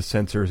after the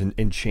censors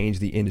and change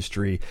the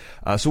industry.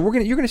 So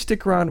you're going to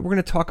stick around. We're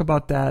going to talk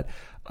about that.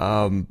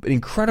 An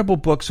incredible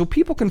book. So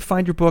people can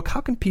find your book.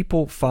 How can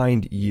people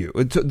find you?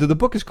 The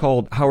book is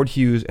called Howard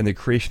Hughes and the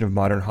Creation of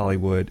Modern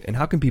Hollywood. And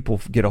how can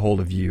people get a hold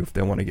of you if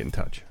they want to get in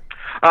touch?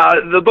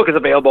 The book is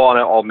available on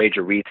all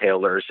major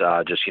retailers.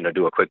 Just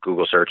do a quick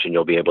Google search and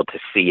you'll be able to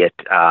see it.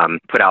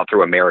 Put out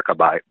through America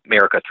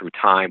Through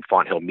Time.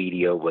 Fonthill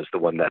Media was the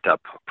one that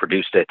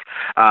produced it.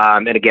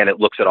 And again, it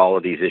looks at all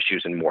of these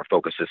issues and more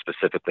focuses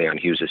specifically on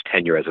Hughes's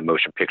tenure as a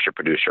motion picture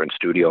producer and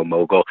studio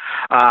mogul.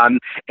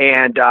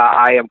 And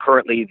I am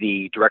currently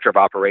the director of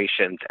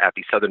operations at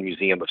the Southern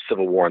Museum of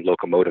Civil War and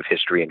Locomotive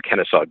History in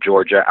Kennesaw,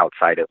 Georgia,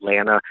 outside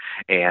Atlanta,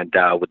 and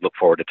would look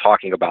forward to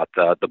talking about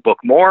the book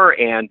more.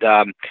 And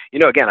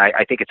again,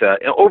 I think it's an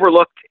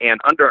overlooked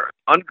and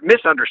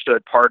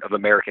misunderstood part of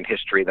American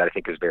history that I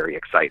think is very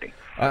exciting.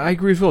 I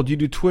agree as well. Do you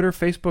do Twitter,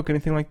 Facebook,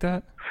 anything like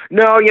that?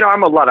 No,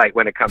 I'm a Luddite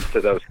when it comes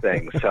to those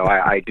things, so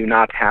I do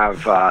not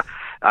have.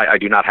 I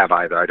do not have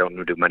either. I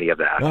don't do many of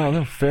that. Oh,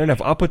 no, fair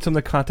enough. I'll put some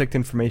of the contact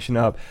information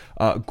up.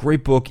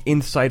 Great book,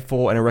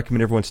 insightful, and I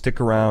recommend everyone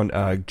stick around.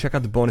 Check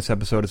out the bonus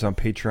episode. It's on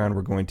Patreon.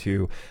 We're going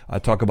to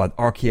talk about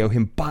RKO,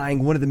 him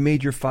buying one of the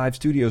major 5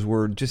 studios.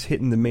 We're just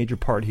hitting the major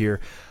part here.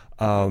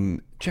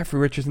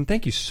 Jeffrey Richardson,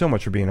 thank you so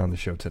much for being on the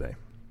show today.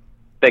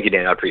 Thank you,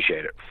 Dan. I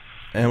appreciate it.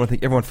 And I want to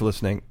thank everyone for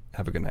listening.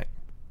 Have a good night.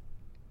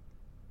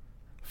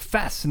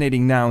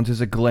 Fascinating Nouns is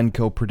a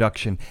Glencoe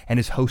production and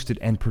is hosted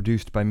and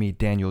produced by me,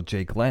 Daniel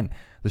J. Glenn.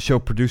 The show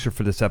producer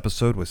for this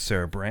episode was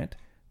Sarah Brandt.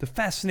 The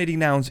Fascinating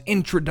Nouns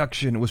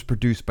introduction was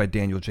produced by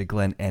Daniel J.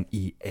 Glenn and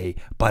E.A.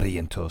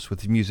 Barrientos,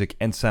 with music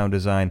and sound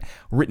design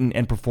written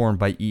and performed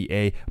by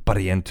E.A.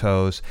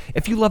 Barrientos.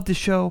 If you love the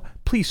show,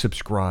 please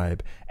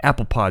subscribe.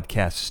 Apple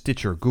Podcasts,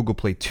 Stitcher, Google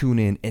Play,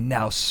 TuneIn, and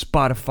now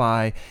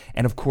Spotify.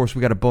 And of course,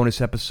 we got a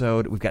bonus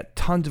episode. We've got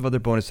tons of other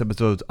bonus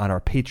episodes on our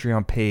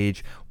Patreon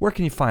page. Where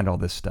can you find all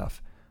this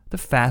stuff? The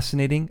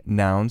Fascinating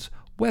Nouns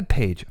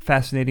webpage,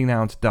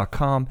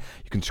 fascinatingnouns.com.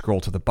 You can scroll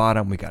to the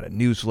bottom. We got a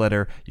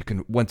newsletter. You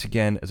can, once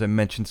again, as I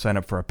mentioned, sign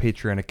up for our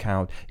Patreon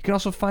account. You can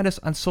also find us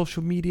on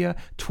social media,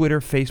 Twitter,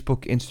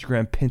 Facebook,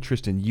 Instagram,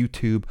 Pinterest, and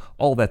YouTube.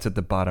 All that's at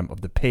the bottom of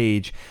the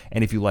page.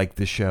 And if you like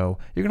this show,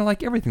 you're going to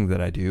like everything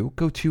that I do.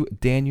 Go to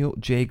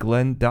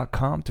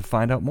danieljglenn.com to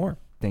find out more.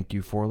 Thank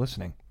you for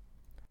listening.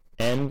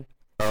 End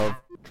of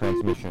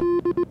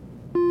transmission.